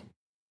something. No,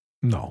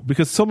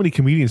 because so many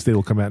comedians they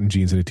will come out in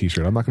jeans and a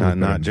t-shirt. I'm not going to.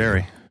 Not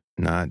Jerry,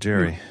 not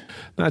Jerry,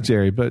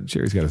 but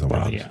Jerry's got his own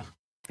problems.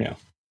 Yeah.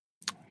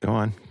 Go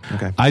on.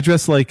 Okay. I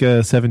dress like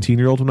a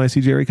 17-year-old when I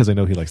see Jerry because I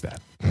know he likes that.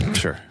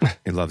 Sure,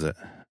 he loves it.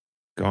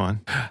 Go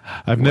on.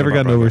 I've never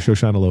gotten over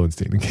Shoshana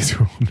Lowenstein, in case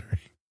you're wondering.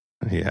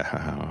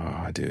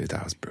 Yeah, dude,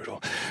 that was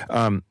brutal.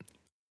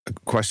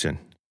 Question.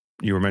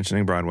 You were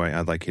mentioning Broadway.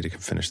 I'd like you to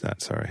finish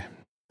that. Sorry.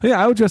 Yeah,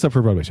 I would dress up for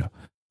a Broadway show.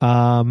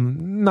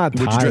 Not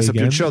tie would you dress up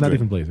again, your children? Not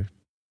even blazer.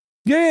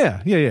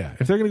 Yeah.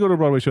 If they're going to go to a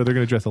Broadway show, they're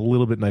going to dress a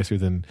little bit nicer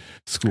than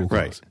school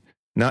clothes.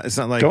 Right. It's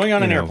not like going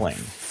on an airplane.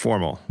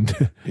 Formal.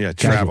 Yeah,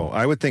 travel.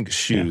 I would think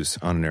shoes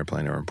on an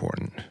airplane are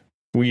important.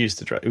 We used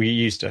to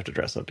have to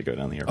dress up to go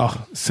down the airplane.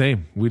 Oh,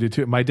 same. We did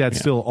too. My dad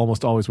still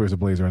almost always wears a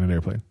blazer on an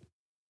airplane.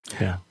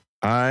 Yeah.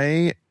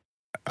 I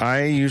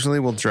usually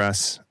will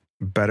dress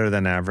better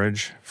than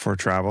average for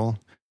travel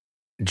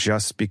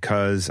just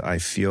because I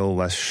feel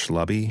less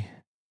schlubby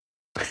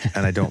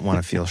and I don't want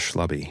to feel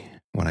schlubby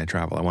when I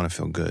travel. I want to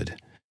feel good.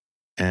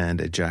 And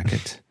a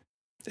jacket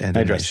and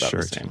a nice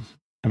shirt. The same.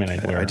 I mean,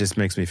 it just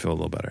makes me feel a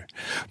little better.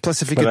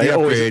 Plus, if you get the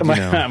upgrade,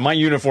 my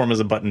uniform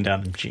is a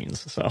button-down and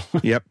jeans. So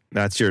yep,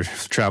 that's your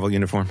travel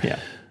uniform. Yeah,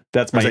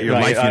 that's your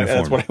life uniform.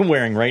 That's what I'm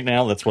wearing right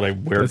now. That's what I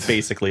wear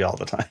basically all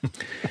the time.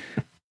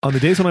 On the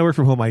days when I work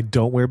from home, I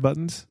don't wear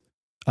buttons.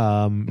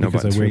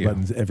 Because I wear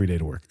buttons every day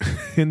to work.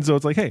 And so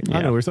it's like, hey, I'm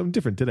going to wear something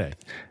different today.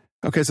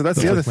 Okay, so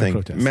that's the other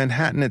thing.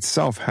 Manhattan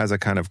itself has a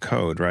kind of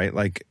code, right?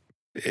 Like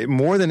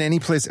more than any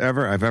place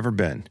I've ever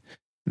been,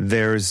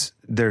 there's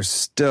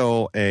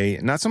still a,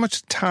 not so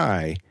much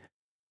tie,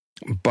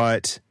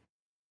 but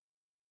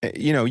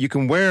you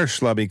can wear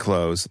schlubby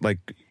clothes like,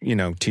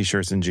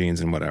 t-shirts and jeans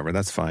and whatever.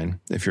 That's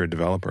fine if you're a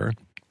developer.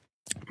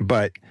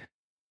 But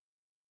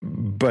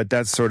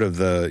that's sort of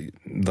the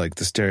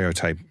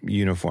stereotype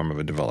uniform of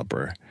a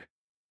developer.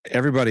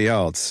 Everybody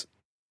else,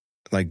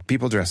 like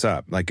people dress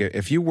up. Like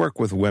if you work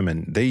with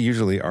women, they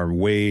usually are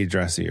way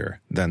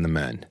dressier than the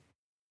men.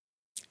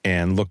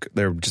 And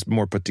they're just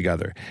more put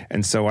together.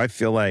 And so I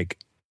feel like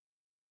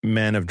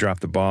men have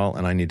dropped the ball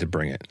and I need to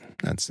bring it.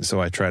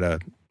 So I try to,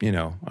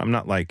 I'm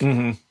not like,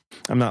 whatever,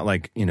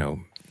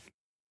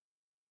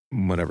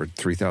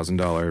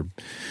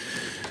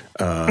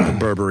 $3,000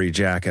 Burberry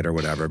jacket or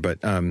whatever, but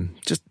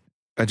just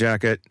a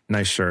jacket,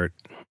 nice shirt,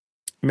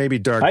 maybe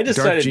dark jeans.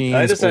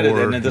 I decided,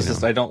 and this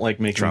is, I don't like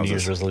making New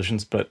Year's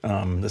resolutions, but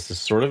this is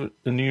sort of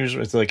a New Year's.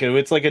 It's like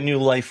a new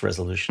life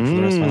resolution for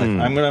the rest of my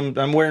life.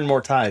 I'm wearing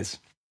more ties.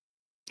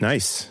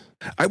 Nice.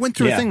 I went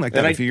through a thing like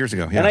that a few years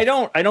ago. Yeah. And I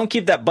don't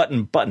keep that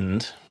button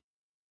buttoned.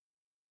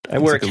 I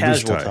wear a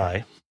casual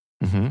tie.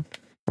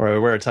 Or I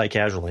wear a tie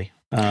casually.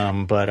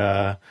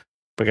 But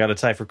got a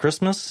tie for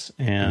Christmas,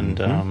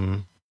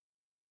 and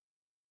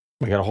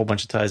we got a whole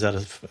bunch of ties out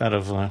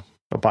of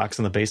a box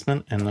in the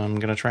basement, and I'm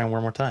going to try and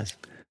wear more ties.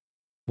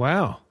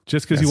 Wow.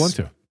 Just because you want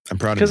to. I'm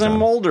proud of you. Because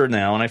I'm older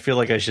now, and I feel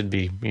like I should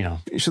be,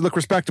 You should look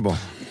respectable.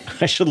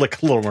 I should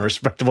look a little more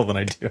respectable than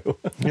I do.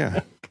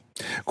 Yeah.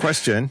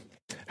 Question.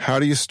 How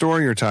do you store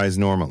your ties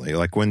normally?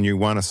 Like when you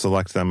want to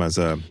select them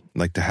to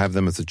have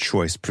them as a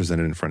choice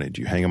presented in front of you.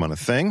 Do you hang them on a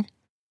thing?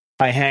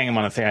 I hang them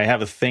on a thing. I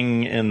have a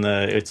thing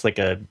it's like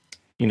a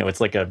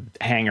it's like a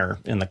hanger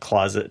in the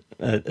closet,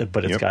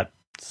 but it's got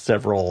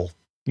several,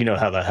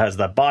 how that has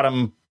that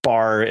bottom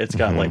bar. It's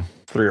got like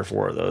 3 or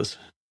 4 of those.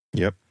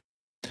 Yep.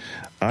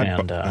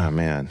 Oh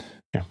man.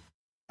 Yeah.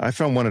 I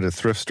found one at a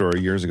thrift store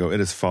years ago. It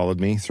has followed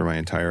me through my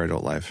entire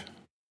adult life.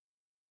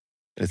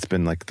 It's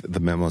been like the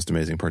most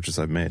amazing purchase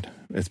I've made.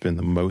 It's been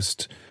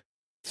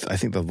I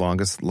think the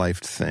longest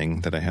lived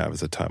thing that I have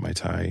is my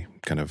tie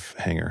kind of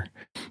hanger.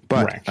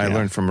 But I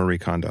learned from Marie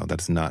Kondo,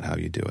 that's not how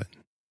you do it.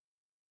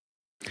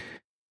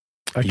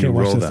 I can't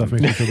watch this stuff.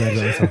 Makes me feel bad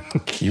about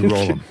myself. You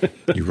roll them.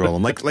 You roll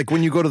them. Like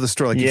when you go to the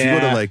store, like if you go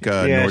to like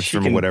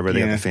Nordstrom or whatever, they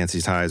have the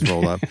fancy ties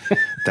roll up.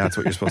 That's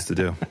what you're supposed to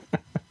do,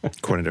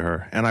 according to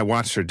her. And I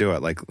watched her do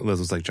it. Like Liz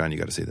was like, John, you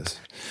got to see this.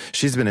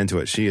 She's been into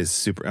it. She is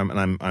super.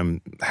 And I'm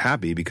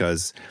happy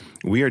because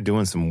we are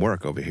doing some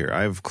work over here.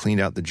 I've cleaned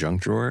out the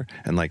junk drawer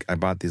and like I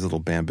bought these little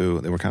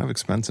bamboo. They were kind of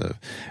expensive.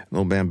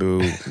 Little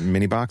bamboo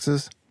mini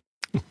boxes.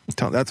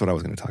 That's what I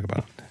was going to talk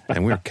about.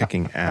 And we're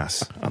kicking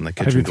ass on the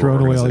kitchen. Have you thrown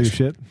away all your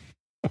shit?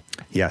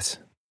 Yes.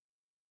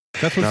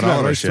 That's what's not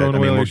all our shit. I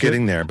mean, we're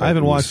getting there. But I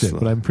haven't watched it,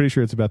 but I'm pretty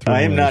sure it's about throwing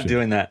away. I am not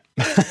doing that.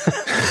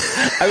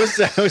 I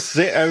was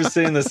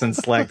saying this in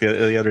Slack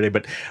the other day,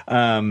 but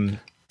I've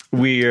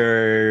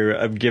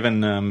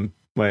given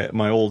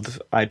my old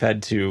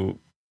iPad to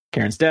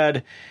Karen's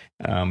dad.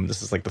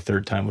 This is like the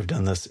 3rd time we've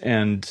done this,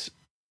 and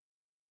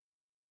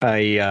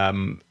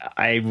I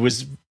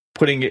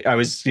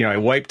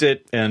wiped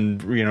it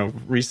and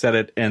reset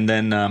it, and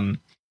then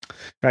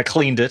I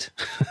cleaned it,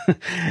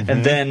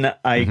 and then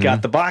I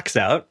got the box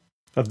out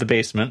of the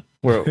basement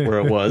where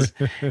it was,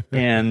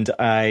 and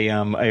I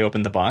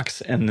opened the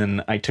box, and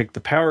then I took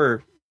the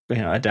power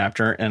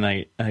adapter, and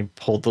I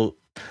pulled the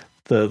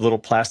little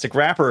plastic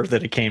wrapper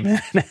that it came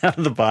in out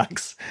of the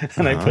box,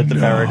 and I put the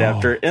power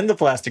adapter in the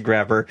plastic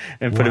wrapper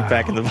and put it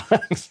back in the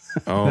box.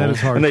 Oh, that is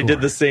hardcore. And I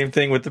did the same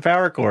thing with the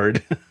power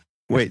cord.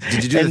 Wait,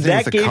 did you do the thing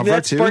with the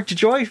cover too?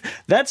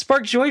 That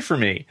sparked joy for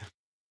me.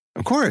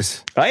 Of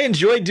course. I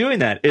enjoyed doing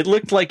that. It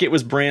looked like it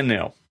was brand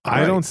new.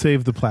 I don't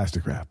save the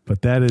plastic wrap,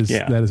 but that is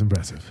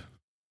impressive.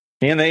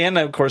 And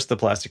of course the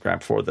plastic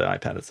wrap for the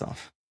iPad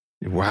itself.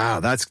 Wow,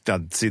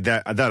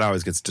 that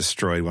always gets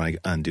destroyed when I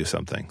undo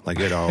something. Like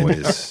it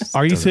always.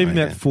 Are you saving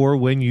that for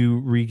when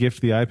you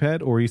regift the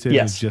iPad, or are you saving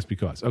it just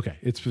because? Okay,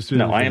 it's specific.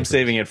 No, I am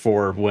saving it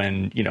for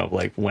when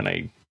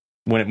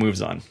when it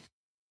moves on.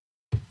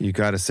 You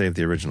got to save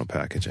the original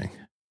packaging.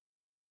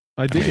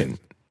 I dig it.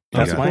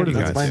 That's a.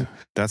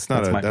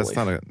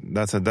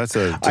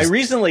 I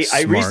recently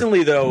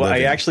though,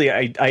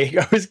 living.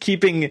 I was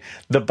keeping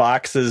the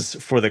boxes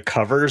for the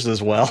covers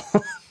as well.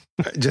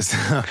 Just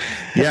and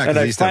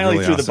I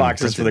finally threw the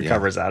boxes for the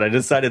covers out. I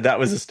decided that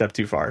was a step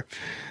too far.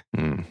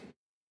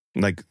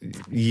 Like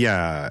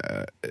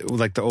the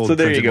old so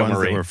there printed you go, ones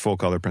Marie. that were full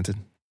color printed.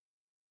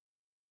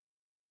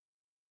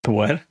 The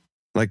what?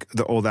 Like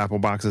the old Apple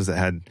boxes that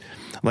had,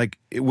 like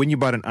when you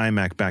bought an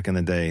iMac back in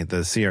the day, the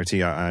CRT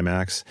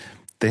iMacs,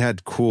 they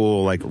had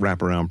cool like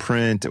wraparound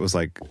print. It was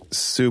like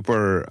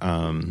super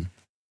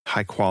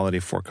high quality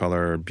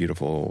 4-color,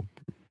 beautiful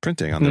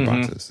printing on their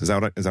boxes. Is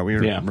that what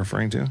you're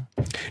referring to?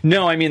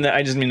 No, I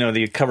just mean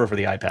the cover for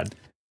the iPad.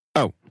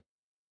 Oh,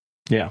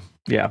 yeah.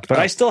 But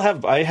I still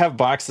have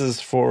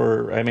boxes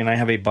for. I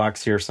have a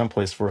box here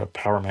someplace for a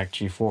Power Mac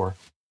G4.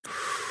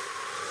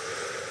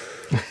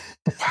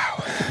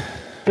 Wow.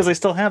 Because I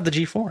still have the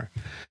G4.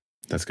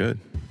 That's good.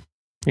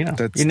 You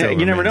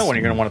never know when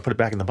you're going to want to put it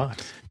back in the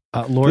box.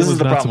 Lauren was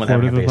not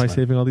supportive of my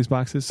saving all these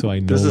boxes, so I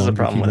know this is a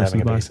problem with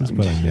having boxes,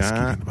 but I miss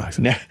keeping the boxes.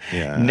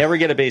 Never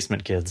get a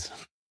basement, kids.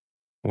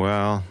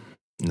 Well,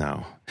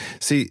 no.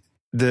 See,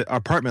 the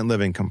apartment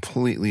living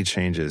completely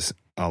changes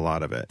a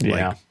lot of it.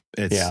 Yeah.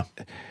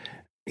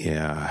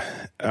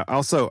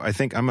 Also, I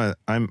think I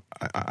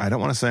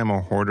don't want to say I'm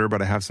a hoarder,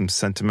 but I have some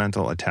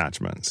sentimental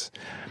attachments.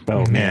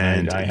 Oh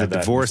man, and the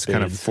divorce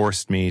kind of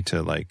forced me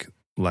to like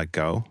let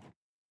go.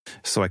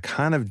 So I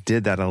kind of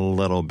did that a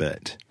little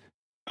bit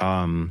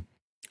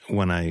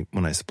when I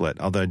split.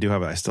 Although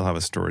I still have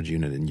a storage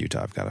unit in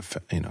Utah. I've got to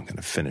kind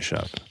of finish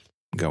up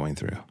going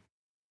through.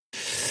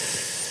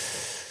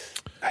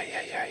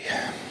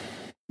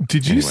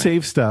 Did you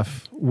save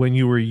stuff when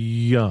you were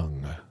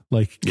young,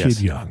 like kid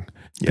young,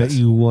 that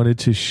you wanted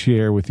to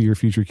share with your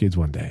future kids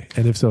one day?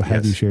 And if so,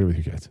 have you shared it with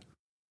your kids?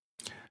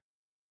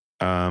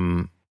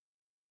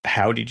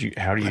 How do you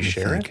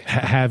share it?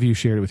 Have you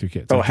shared it with your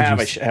kids? Oh,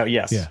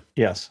 yes. Yeah.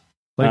 Yes.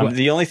 Like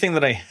the only thing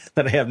that I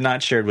have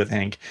not shared with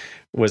Hank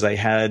was I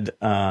had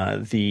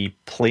the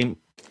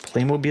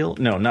Playmobil.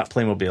 No, not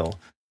Playmobil.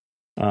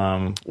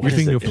 You're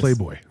thinking of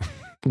Playboy.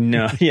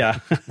 No, yeah.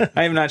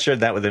 I have not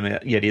shared that with him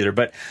yet either.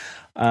 But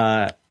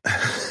what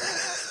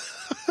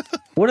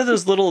are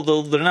those little?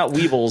 They're not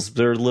Weebles.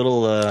 They're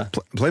little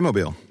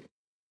Playmobil.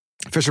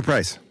 Fisher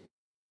Price.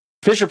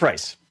 Fisher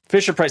Price. I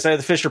had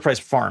the Fisher Price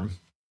farm.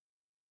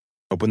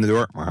 Open the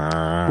door.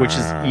 Which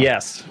is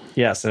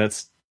yes, and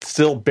it's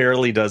still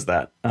barely does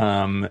that.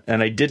 And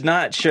I did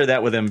not share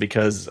that with him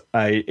because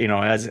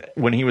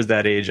when he was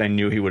that age, I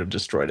knew he would have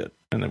destroyed it,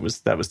 and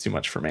that was too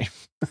much for me.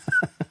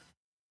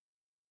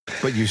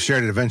 But you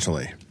shared it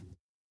eventually.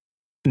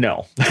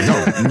 No.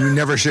 No, you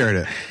never shared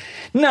it.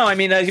 No, I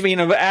mean,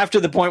 after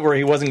the point where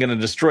he wasn't going to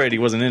destroy it, he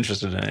wasn't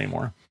interested in it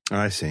anymore.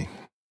 I see.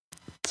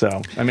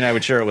 So, I mean, I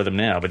would share it with him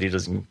now, but he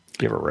doesn't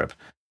give a rip.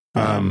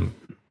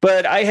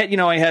 But I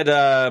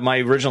had my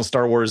original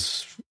Star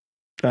Wars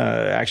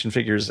action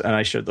figures, and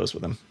I shared those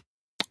with him.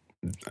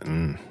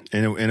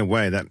 In a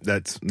way,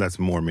 that's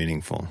more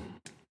meaningful.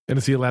 And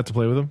is he allowed to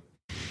play with them?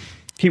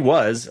 He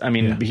was. I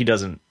mean, he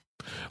doesn't.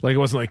 Like, it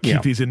wasn't like,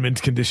 keep these in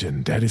mint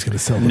condition. Daddy's going to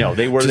sell them. No,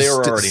 they were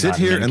already sit not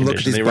here in and look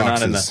condition. at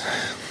these boxes.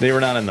 They were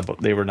not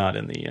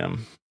in the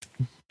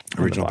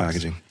original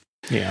packaging.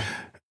 Yeah.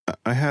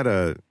 I had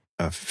a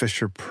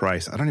Fisher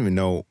Price. I don't even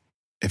know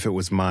if it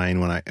was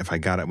mine if I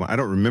got it. I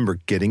don't remember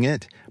getting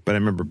it, but I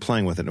remember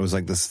playing with it. It was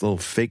like this little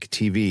fake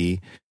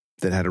TV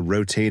that had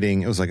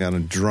it was like on a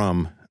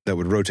drum that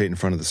would rotate in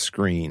front of the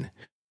screen.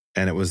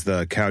 And it was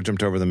the Cow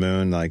Jumped Over the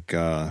Moon, like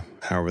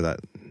however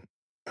that.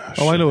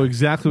 I know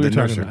exactly what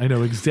you're talking about. I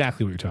know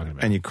exactly what you're talking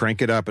about. And you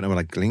crank it up, and it would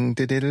like gling,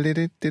 and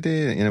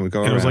it would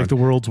go around. It was like the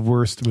world's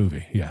worst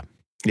movie. Yeah.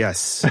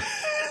 Yes.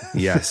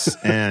 Yes.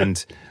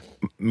 And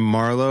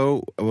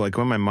Marlo, like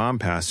when my mom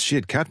passed, she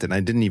had kept it, and I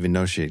didn't even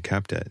know she had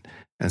kept it.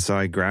 And so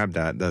I grabbed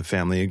that. The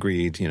family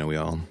agreed. We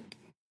all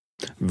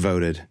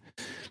voted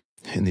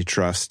in the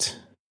trust.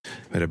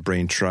 We had a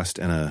brain trust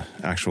and an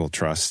actual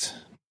trust.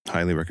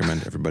 Highly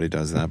recommend everybody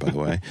does that, by the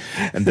way.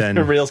 And then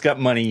everybody else got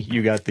money.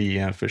 You got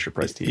the Fisher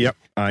Price TV. Yep,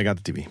 I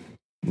got the TV.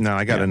 No,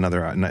 I got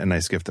another a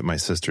nice gift that my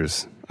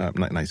sister's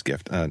not nice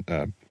gift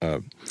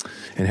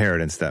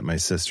inheritance that my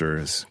sister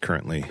is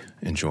currently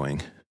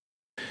enjoying,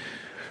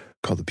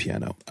 called the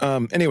piano.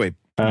 Anyway,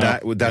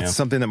 that's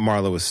something that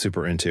Marla was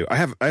super into. I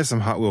have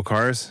some Hot Wheel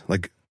cars,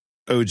 like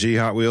OG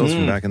Hot Wheels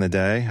from back in the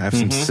day. I have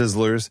some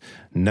Sizzlers.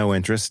 No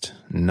interest,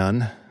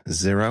 none,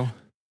 zero.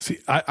 See,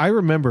 I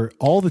remember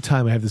all the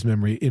time. I have this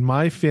memory. In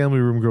my family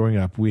room growing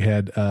up, we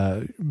had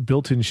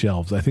built-in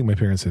shelves. I think my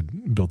parents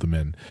had built them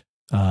in,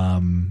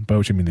 by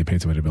which I mean they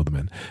paid somebody to build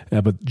them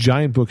in. But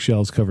giant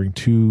bookshelves covering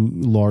 2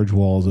 large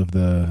walls of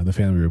the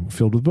family room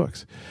filled with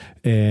books.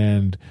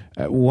 And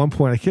at one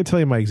point, I can't tell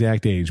you my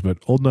exact age, but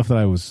old enough that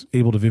I was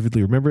able to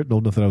vividly remember it, and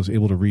old enough that I was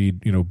able to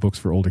read, books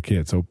for older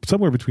kids. So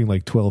somewhere between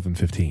like 12 and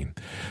 15.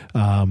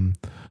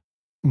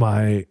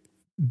 My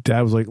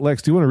dad was like,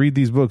 Lex, do you want to read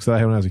these books that I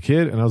had when I was a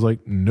kid? And I was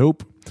like,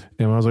 nope.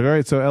 And I was like, all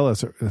right, so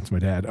Ellis, that's my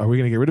dad, are we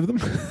going to get rid of them?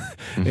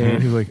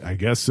 And he was like, I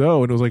guess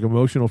so. And it was like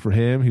emotional for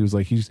him. He was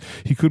like, he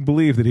couldn't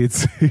believe that he had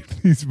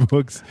saved these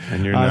books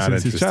and you're not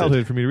since his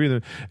childhood for me to read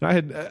them.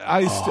 And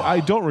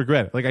I don't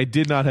regret it. Like, I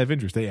did not have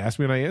interest. They asked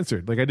me and I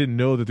answered. Like, I didn't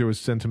know that there was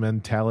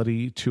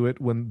sentimentality to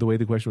it when the way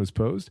the question was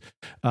posed.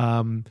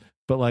 But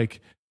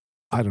like,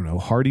 I don't know,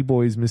 Hardy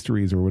Boys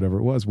Mysteries or whatever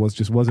it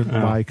wasn't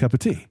my cup of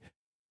tea.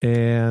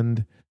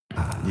 And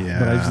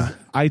but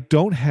I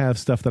don't have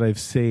stuff that I've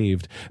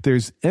saved.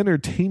 There's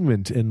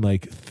entertainment and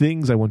like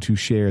things I want to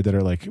share that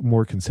are like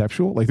more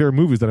conceptual. Like there are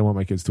movies that I want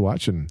my kids to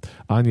watch, and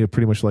Anya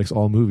pretty much likes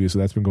all movies, so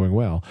that's been going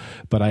well.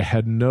 But I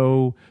had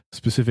no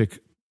specific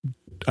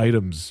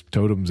items,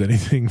 totems,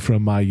 anything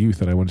from my youth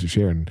that I wanted to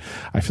share, and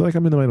I feel like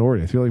I'm in the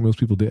minority. I feel like most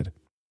people did.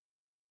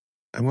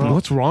 Well,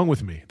 what's wrong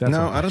with me?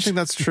 No, I don't think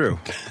that's true.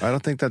 I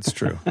don't think that's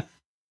true.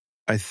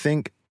 I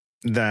think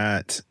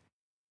that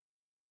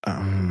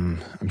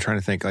I'm trying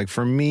to think. Like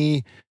for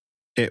me,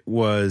 it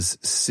was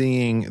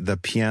seeing the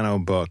piano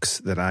books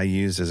that I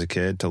used as a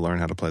kid to learn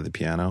how to play the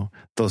piano.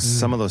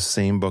 Some of those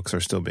same books are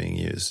still being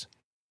used,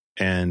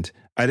 and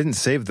I didn't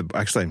save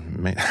actually,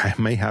 I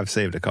may have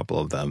saved a couple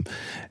of them.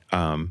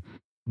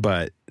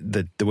 But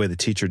the way the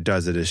teacher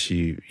does it is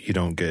you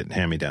don't get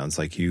hand-me-downs.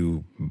 Like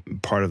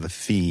part of the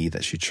fee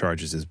that she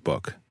charges is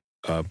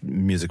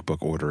music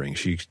book ordering.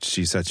 She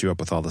sets you up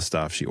with all the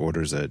stuff. She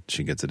orders it.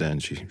 She gets it in.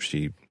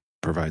 She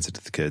provides it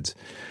to the kids.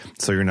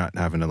 So you're not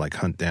having to like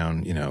hunt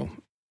down,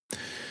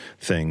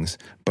 things.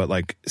 But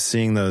like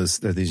seeing they're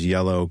these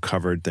yellow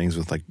covered things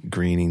with like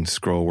greening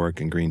scroll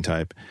work and green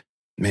type.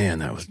 Man,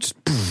 that was just,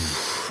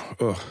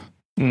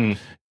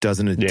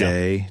 dozen a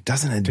day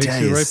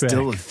is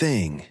still a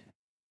thing.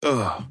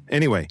 Ugh.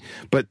 Anyway,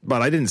 but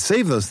I didn't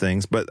save those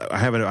things, but I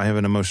have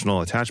an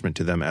emotional attachment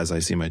to them as I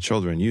see my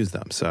children use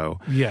them. So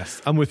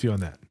yes, I'm with you on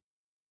that.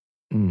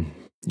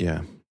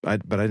 Yeah, I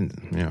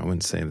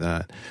wouldn't save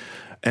that.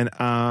 And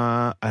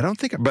I don't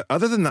think, but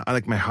other than that,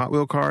 like my Hot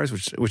Wheel cars,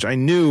 which I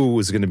knew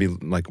was going to be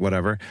like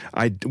whatever.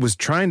 I was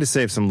trying to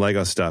save some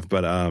Lego stuff,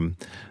 but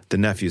the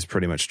nephews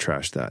pretty much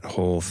trashed that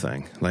whole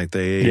thing. Like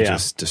they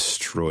just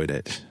destroyed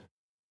it.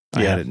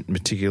 I had it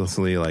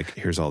meticulously, like,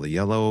 here's all the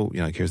yellow,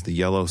 like, here's the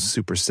yellow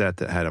super set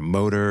that had a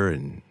motor,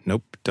 and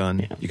nope, done.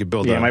 Yeah. You could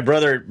build my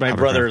brother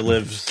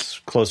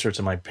lives closer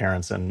to my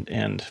parents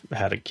and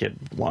had a kid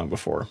long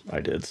before I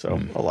did, so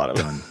a lot of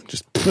done.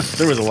 Just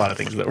there was a lot of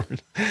things that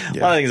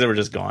were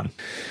just gone.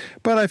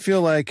 But I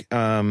feel like,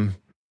 I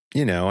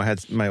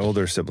had my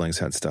older siblings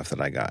had stuff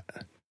that I got,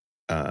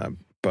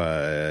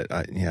 but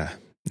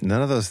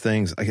none of those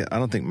things. I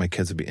don't think my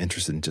kids would be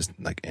interested in just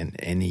like in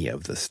any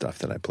of the stuff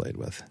that I played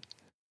with.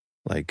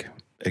 Like,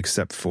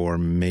 except for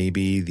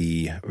maybe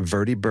the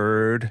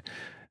Vertibird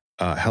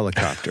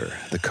helicopter,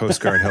 the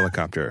Coast Guard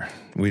helicopter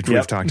we've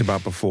talked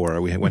about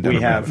before. We went down.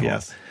 We have,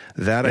 yes.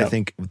 That I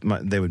think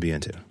they would be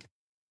into.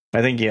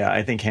 I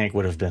think Hank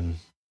would have been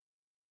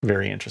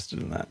very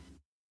interested in that,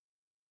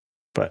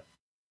 but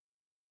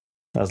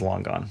that's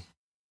long gone.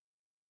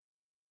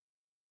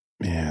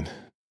 Man.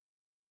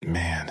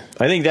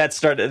 I think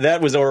that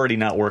was already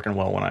not working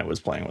well when I was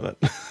playing with it.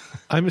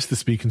 I missed the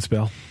speak and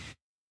spell.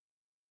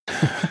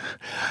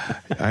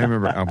 I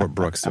remember Albert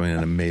Brooks doing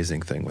an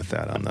amazing thing with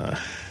that on the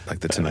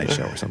Tonight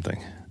Show or something.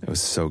 It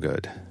was so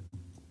good.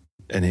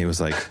 And he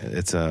was like,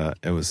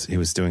 he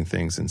was doing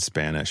things in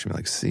Spanish and be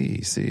like,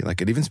 see,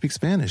 like it even speaks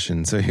Spanish.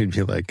 And so he'd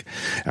be like,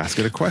 ask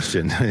it a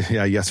question.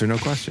 Yeah, yes or no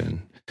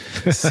question.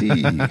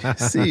 See.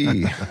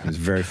 It was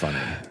very funny.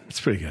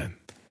 It's pretty good.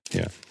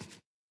 Yeah.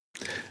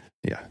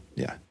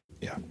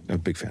 I'm a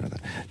big fan of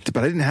that.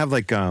 But I didn't have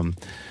like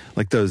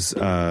those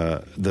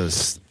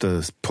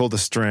the pull the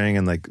string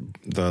and like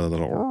the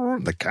little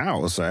the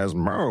cow says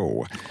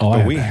moo. Oh,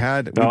 I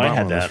had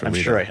that. I'm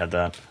sure I had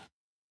that.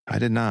 I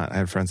did not. I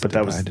had friends but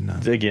that was, I did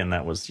not. Again,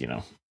 that was,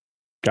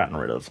 gotten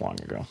rid of long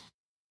ago.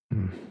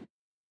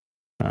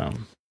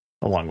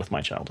 Along with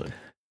my childhood.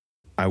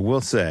 I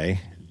will say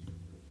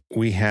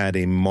we had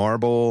a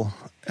marble,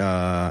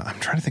 I'm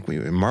trying to think,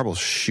 a marble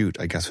chute,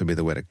 I guess would be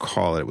the way to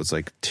call it. It was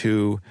like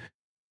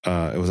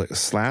it was like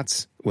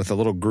slats with a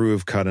little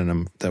groove cut in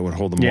them that would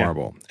hold the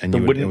marble. And the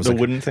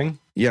wooden thing?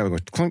 Yeah, it would go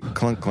clunk,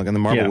 clunk, clunk, and the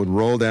marble would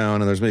roll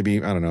down, and there's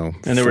maybe, I don't know,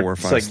 and 4 or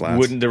 5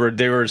 slats.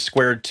 They were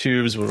square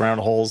tubes with round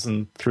holes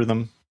through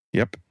them.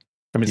 Yep.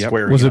 I mean,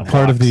 square. Was it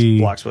part of the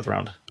blocks with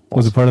round holes.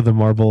 Was it part of the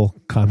Marvel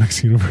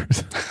Comics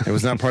universe? It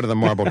was not part of the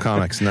Marvel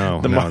Comics. No,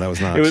 that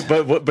was not.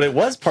 But it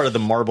was part of the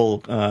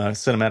Marvel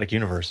cinematic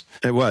universe.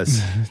 It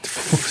was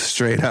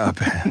straight up.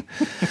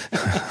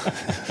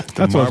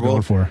 That's what I was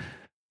going for.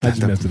 I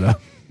just messed it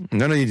up.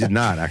 No, you did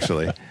not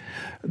actually.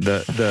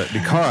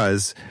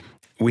 Because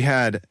we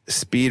had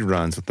speed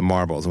runs with the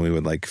marbles, and we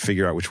would like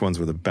figure out which ones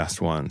were the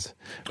best ones.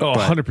 Oh,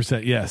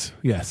 100%.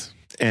 Yes.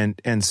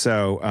 And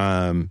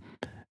so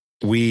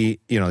we,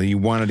 you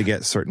wanted to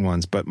get certain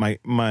ones, but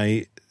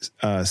my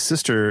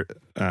sister,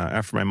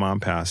 after my mom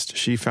passed,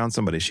 she found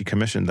somebody. She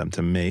commissioned them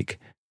to make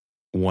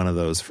one of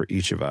those for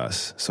each of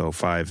us. So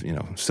 5,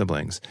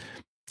 siblings.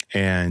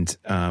 And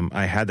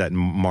I had that in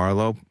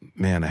Marlowe.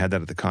 Man, I had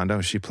that at the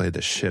condo. She played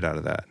the shit out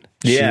of that.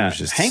 Yeah,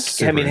 Hank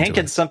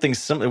had something.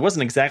 It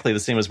wasn't exactly the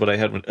same as what I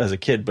had as a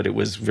kid, but it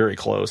was very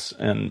close.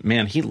 And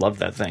man, he loved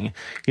that thing.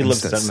 He loved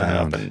setting that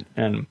up,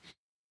 and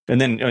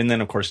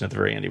then of course at the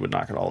very end he would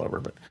knock it all over.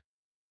 But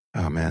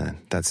oh man,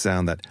 that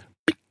sound, that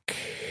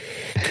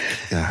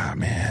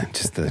man,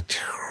 just that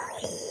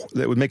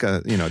would make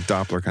a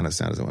Doppler kind of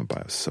sound as it went by.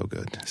 It was so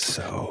good,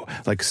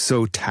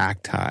 so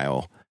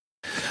tactile.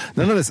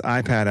 None of this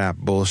iPad app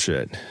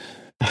bullshit.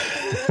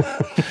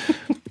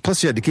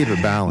 Plus, you had to keep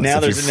it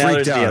balanced. There's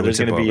going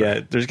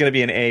to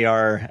be an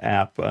AR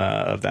app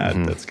of that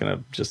that's going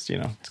to just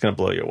it's going to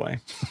blow you away.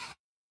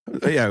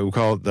 Yeah, we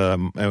call it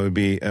it would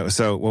be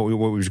so. What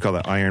would you call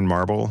that? Iron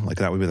Marble? Like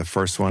that would be the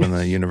first one in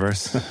the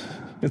universe.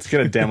 It's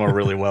going to demo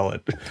really well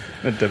at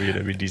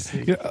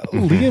WWDC.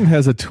 Liam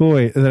has a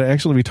toy that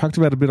actually we talked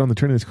about a bit on the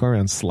Turning This Car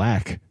Around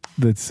Slack.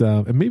 That's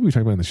and maybe we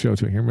talked about it on the show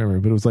too. I can't remember,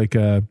 but it was like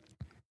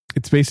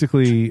it's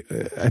basically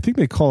I think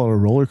they call it a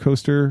roller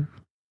coaster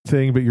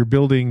thing, but you're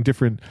building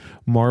different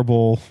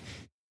marble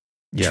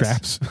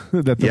traps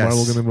that the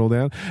marble going to roll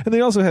down. And they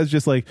also has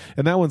just like,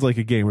 and that one's like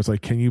a game where it's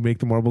like, can you make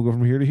the marble go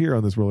from here to here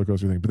on this roller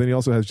coaster thing? But then he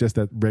also has just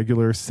that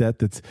regular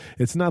set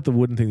it's not the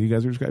wooden thing that you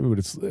guys are describing, but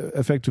it's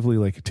effectively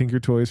like Tinker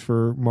Toys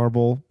for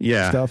marble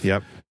stuff.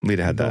 Yep.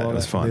 Lita had that. It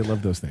was fun. They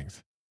love those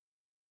things.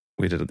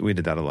 We did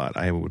that a lot.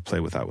 I would play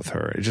with that with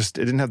her. It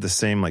didn't have the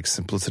same like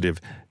simplicity of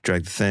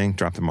drag the thing,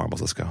 drop the marbles,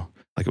 let's go.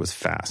 Like it was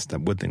fast.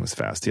 That wood thing was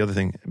fast. The other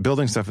thing,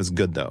 building stuff is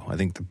good though. I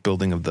think the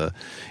building of the,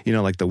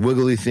 like the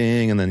wiggly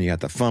thing, and then you got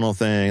the funnel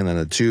thing, and then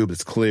a tube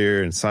that's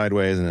clear and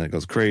sideways, and then it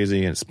goes crazy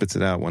and it spits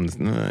it out.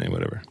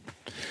 Whatever.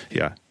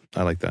 Yeah,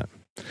 I like that.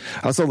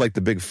 I also like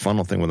the big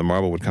funnel thing where the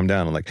marble would come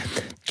down and like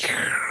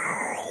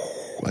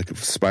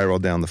spiral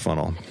down the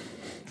funnel.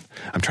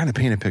 I'm trying to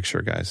paint a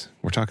picture, guys.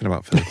 We're talking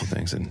about physical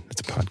things, and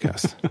it's a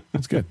podcast.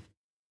 That's good.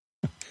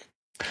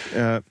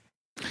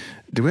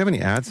 Do we have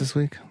any ads this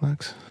week,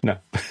 Lex?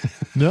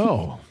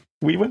 No.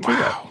 We went through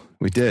that.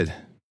 We did.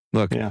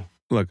 Look. Yeah.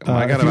 Look,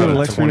 I got if you go to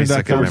about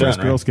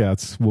LexFreeman.com Girl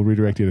Scouts, we'll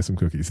redirect you to some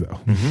cookies, though.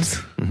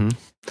 Mm-hmm. Mm-hmm.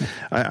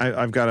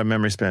 I've got a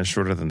memory span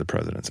shorter than the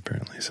president's,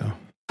 apparently. So.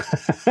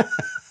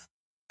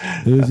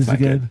 Who is this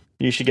again?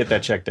 You should get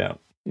that checked out.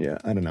 Yeah,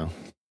 I don't know.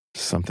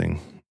 Something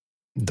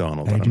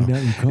Donald. I do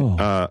not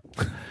recall.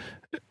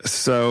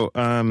 So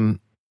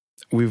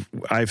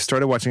I've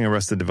started watching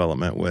Arrested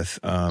Development with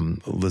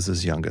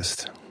Liz's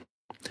youngest.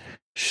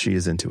 She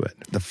is into it.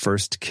 The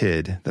first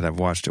kid that I've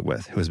watched it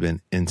with who has been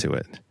into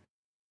it.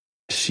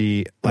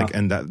 She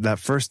and that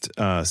first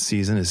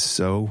season is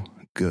so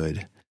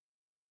good.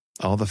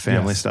 All the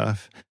family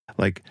stuff,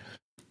 like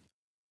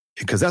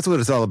because that's what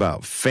it's all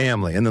about,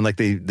 family. And then like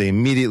they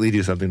immediately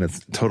do something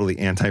that's totally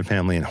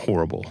anti-family and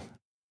horrible.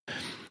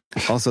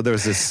 Also, there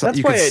was this.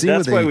 That's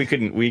why we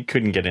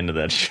couldn't get into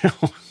that show.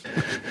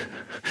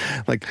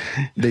 Like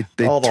they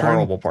all the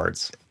horrible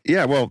parts.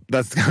 Yeah, well,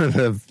 that's kind of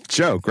the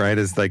joke, right?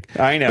 Is like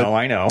I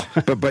know.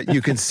 but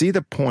you can see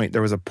the point.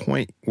 There was a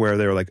point where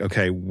they were like,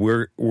 okay,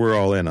 we're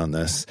all in on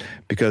this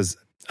because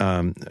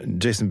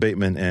Jason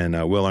Bateman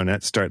and Will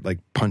Arnett start like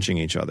punching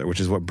each other, which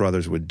is what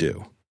brothers would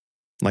do.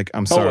 Like,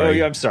 I'm sorry. Oh,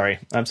 yeah, I'm sorry.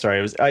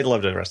 I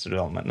loved Arrested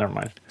Development. Never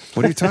mind.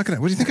 What are you talking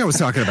about? What do you think I was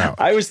talking about?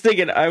 I was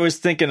thinking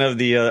of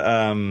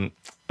the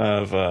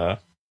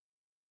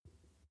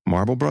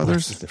Marble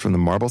Brothers from the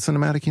Marvel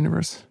Cinematic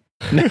Universe.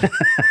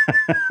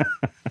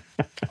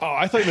 Oh,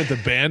 I thought you meant the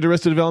band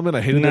Arrested Development.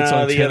 I hated that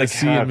song.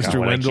 Tennessee and Mr.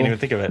 Wendell. I can't even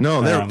think of it.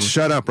 No,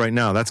 shut up right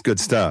now. That's good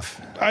stuff.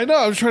 I know.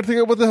 I was trying to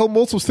think of what the hell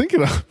Moltz was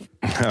thinking of.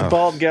 The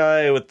bald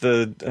guy with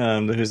the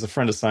who's the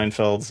friend of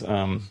Seinfeld's.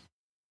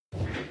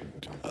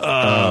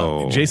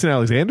 Jason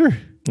Alexander?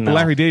 No.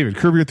 Larry David.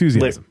 Curb Your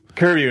Enthusiasm.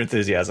 Curb Your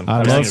Enthusiasm.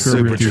 I love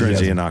super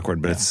cringy and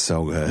awkward, but it's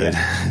so good.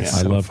 Yeah.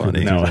 I love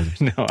funny.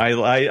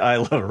 I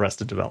love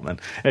Arrested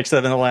Development,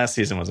 except in the last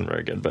season wasn't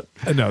very good. But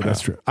no,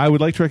 that's true. I would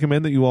like to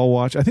recommend that you all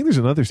watch. I think there's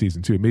another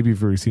season too. Maybe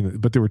you've already seen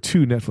it, but there were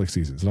 2 Netflix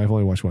seasons, and I've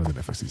only watched one of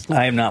the Netflix seasons.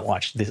 I have not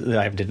watched.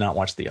 I did not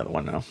watch the other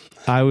one. No.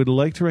 I would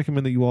like to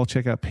recommend that you all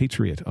check out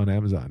Patriot on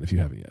Amazon if you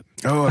haven't yet.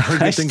 Oh, I've heard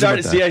good things about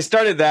that. See, I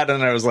started that,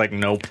 and I was like,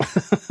 nope.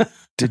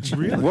 Did you?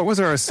 Really? What was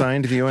our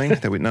assigned viewing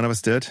that none of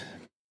us did?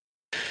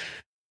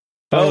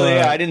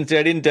 Yeah, I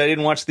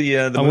didn't watch the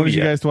movie. I wanted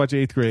you guys to watch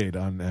 8th Grade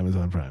on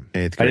Amazon Prime.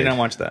 8th Grade. I did not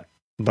watch that,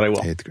 but I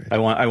will. 8th Grade. I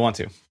want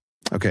to.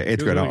 Okay,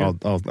 8th Grade.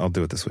 I'll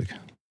do it this week.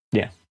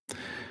 Yeah.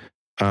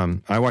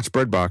 I watched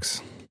Bird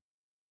Box.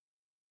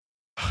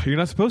 You're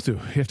not supposed to. You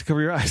have to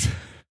cover your eyes.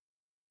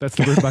 That's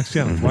the Bird Box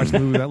challenge. Watch the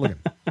movie without looking.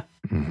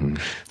 Mm-hmm.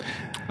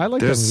 I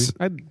like that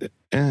movie.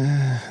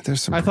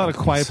 There's some. I thought A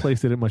Quiet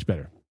Place did it much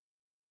better.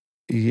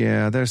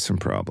 Yeah, there's some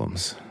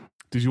problems.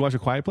 Did you watch A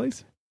Quiet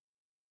Place?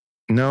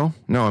 No,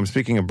 I'm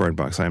speaking of Bird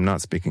Box. I'm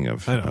not speaking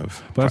of. I know,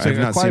 but I'm saying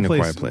I've not seen A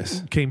Quiet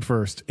Place. Came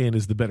first and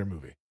is the better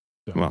movie.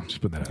 So well, just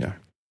put that out there.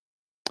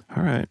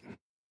 All right,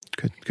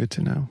 good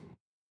to know.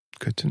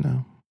 Good to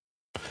know.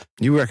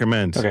 You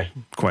recommend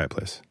Quiet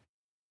Place?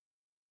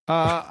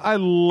 I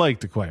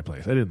liked A Quiet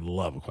Place. I didn't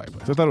love A Quiet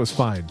Place. I thought it was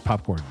fine.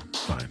 Popcorn,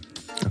 fine.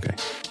 Okay.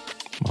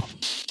 Well,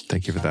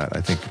 thank you for that.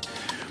 I think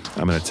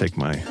I'm going to take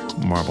my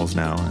marbles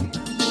now and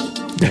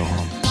go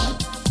home.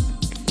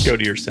 Go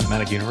to your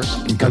cinematic universe.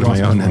 Go to my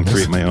own and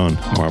create my own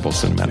Marvel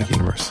Cinematic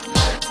Universe.